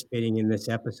participating in this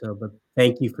episode, but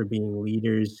thank you for being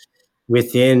leaders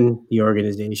within the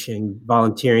organization,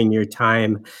 volunteering your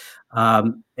time. I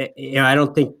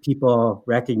don't think people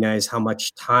recognize how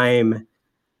much time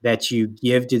that you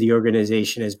give to the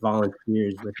organization as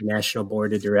volunteers with the National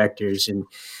Board of Directors. And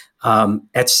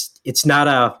it's not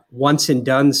a once and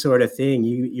done sort of thing.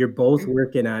 You're both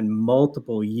working on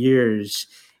multiple years,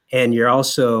 and you're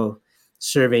also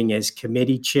serving as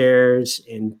committee chairs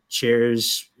and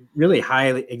chairs, really high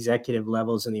executive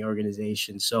levels in the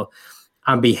organization. So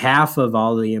on behalf of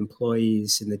all the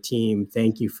employees and the team,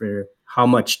 thank you for how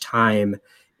much time,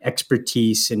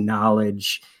 expertise, and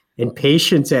knowledge and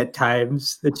patience at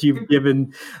times that you've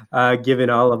given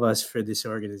all of us for this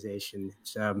organization.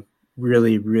 It's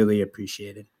really, really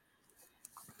appreciated.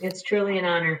 It's truly an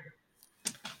honor.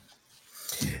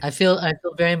 I feel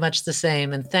very much the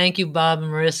same. And thank you, Bob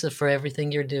and Marissa, for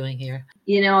everything you're doing here.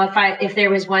 If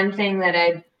there was one thing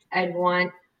that I'd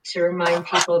want to remind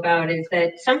people about is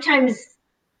that sometimes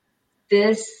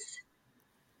this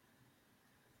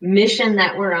mission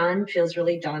that we're on feels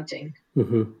really daunting.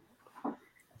 Mm-hmm.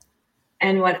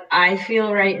 And what I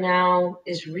feel right now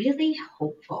is really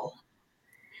hopeful,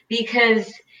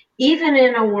 because even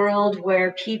in a world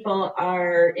where people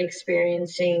are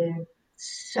experiencing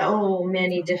so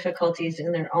many difficulties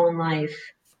in their own life,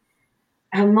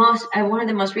 one of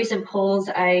the most recent polls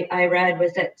I read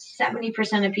was that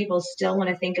 70% of people still want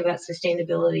to think about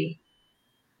sustainability.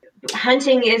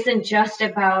 Hunting isn't just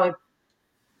about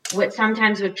what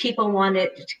people want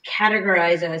it to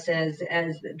categorize us as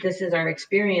this is our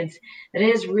experience. It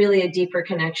is really a deeper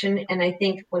connection. And I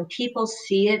think when people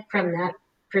see it from that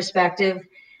perspective,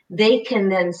 they can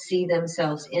then see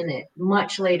themselves in it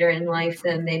much later in life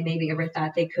than they maybe ever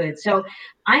thought they could. So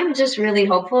I'm just really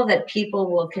hopeful that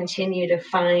people will continue to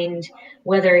find,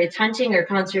 whether it's hunting or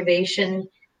conservation,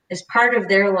 as part of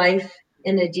their life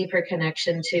in a deeper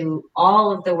connection to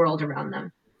all of the world around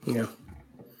them. Yeah.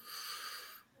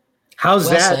 How's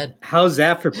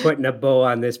that for putting a bow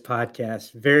on this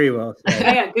podcast? Very well said.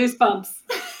 I got goosebumps.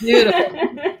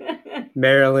 Beautiful.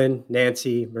 Marilyn,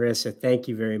 Nancy, Marissa, thank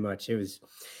you very much. It was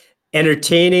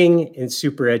entertaining and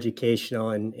super educational,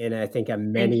 and I think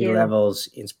on many levels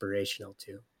inspirational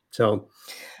too. So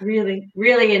really,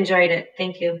 really enjoyed it.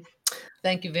 Thank you.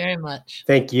 Thank you very much.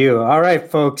 Thank you. All right,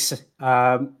 folks.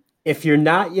 If you're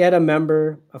not yet a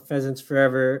member of Pheasants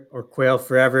Forever or Quail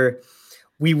Forever,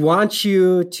 we want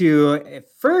you to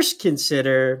first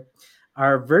consider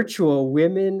our virtual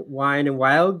Women, Wine, and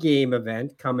Wild Game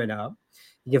event coming up.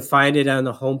 You can find it on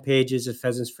the home pages at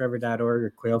pheasantsforever.org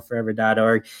or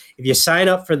quailforever.org. If you sign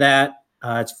up for that,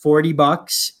 it's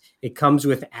 $40. It comes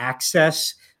with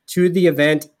access to the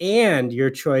event and your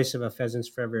choice of a Pheasants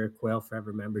Forever or Quail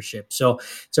Forever membership. So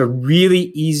it's a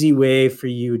really easy way for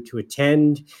you to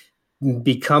attend,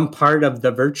 become part of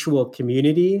the virtual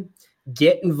community,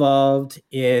 get involved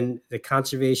in the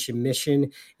conservation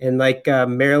mission. And like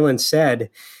Marilyn said,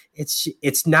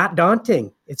 it's not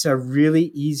daunting. It's a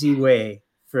really easy way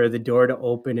for the door to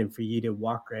open and for you to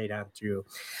walk right on through.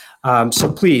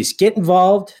 So please get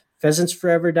involved.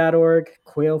 Pheasantsforever.org,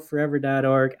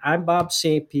 quailforever.org. I'm Bob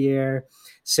St. Pierre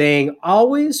saying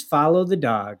always follow the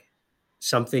dog.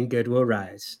 Something good will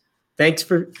rise. Thanks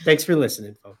for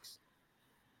listening, folks.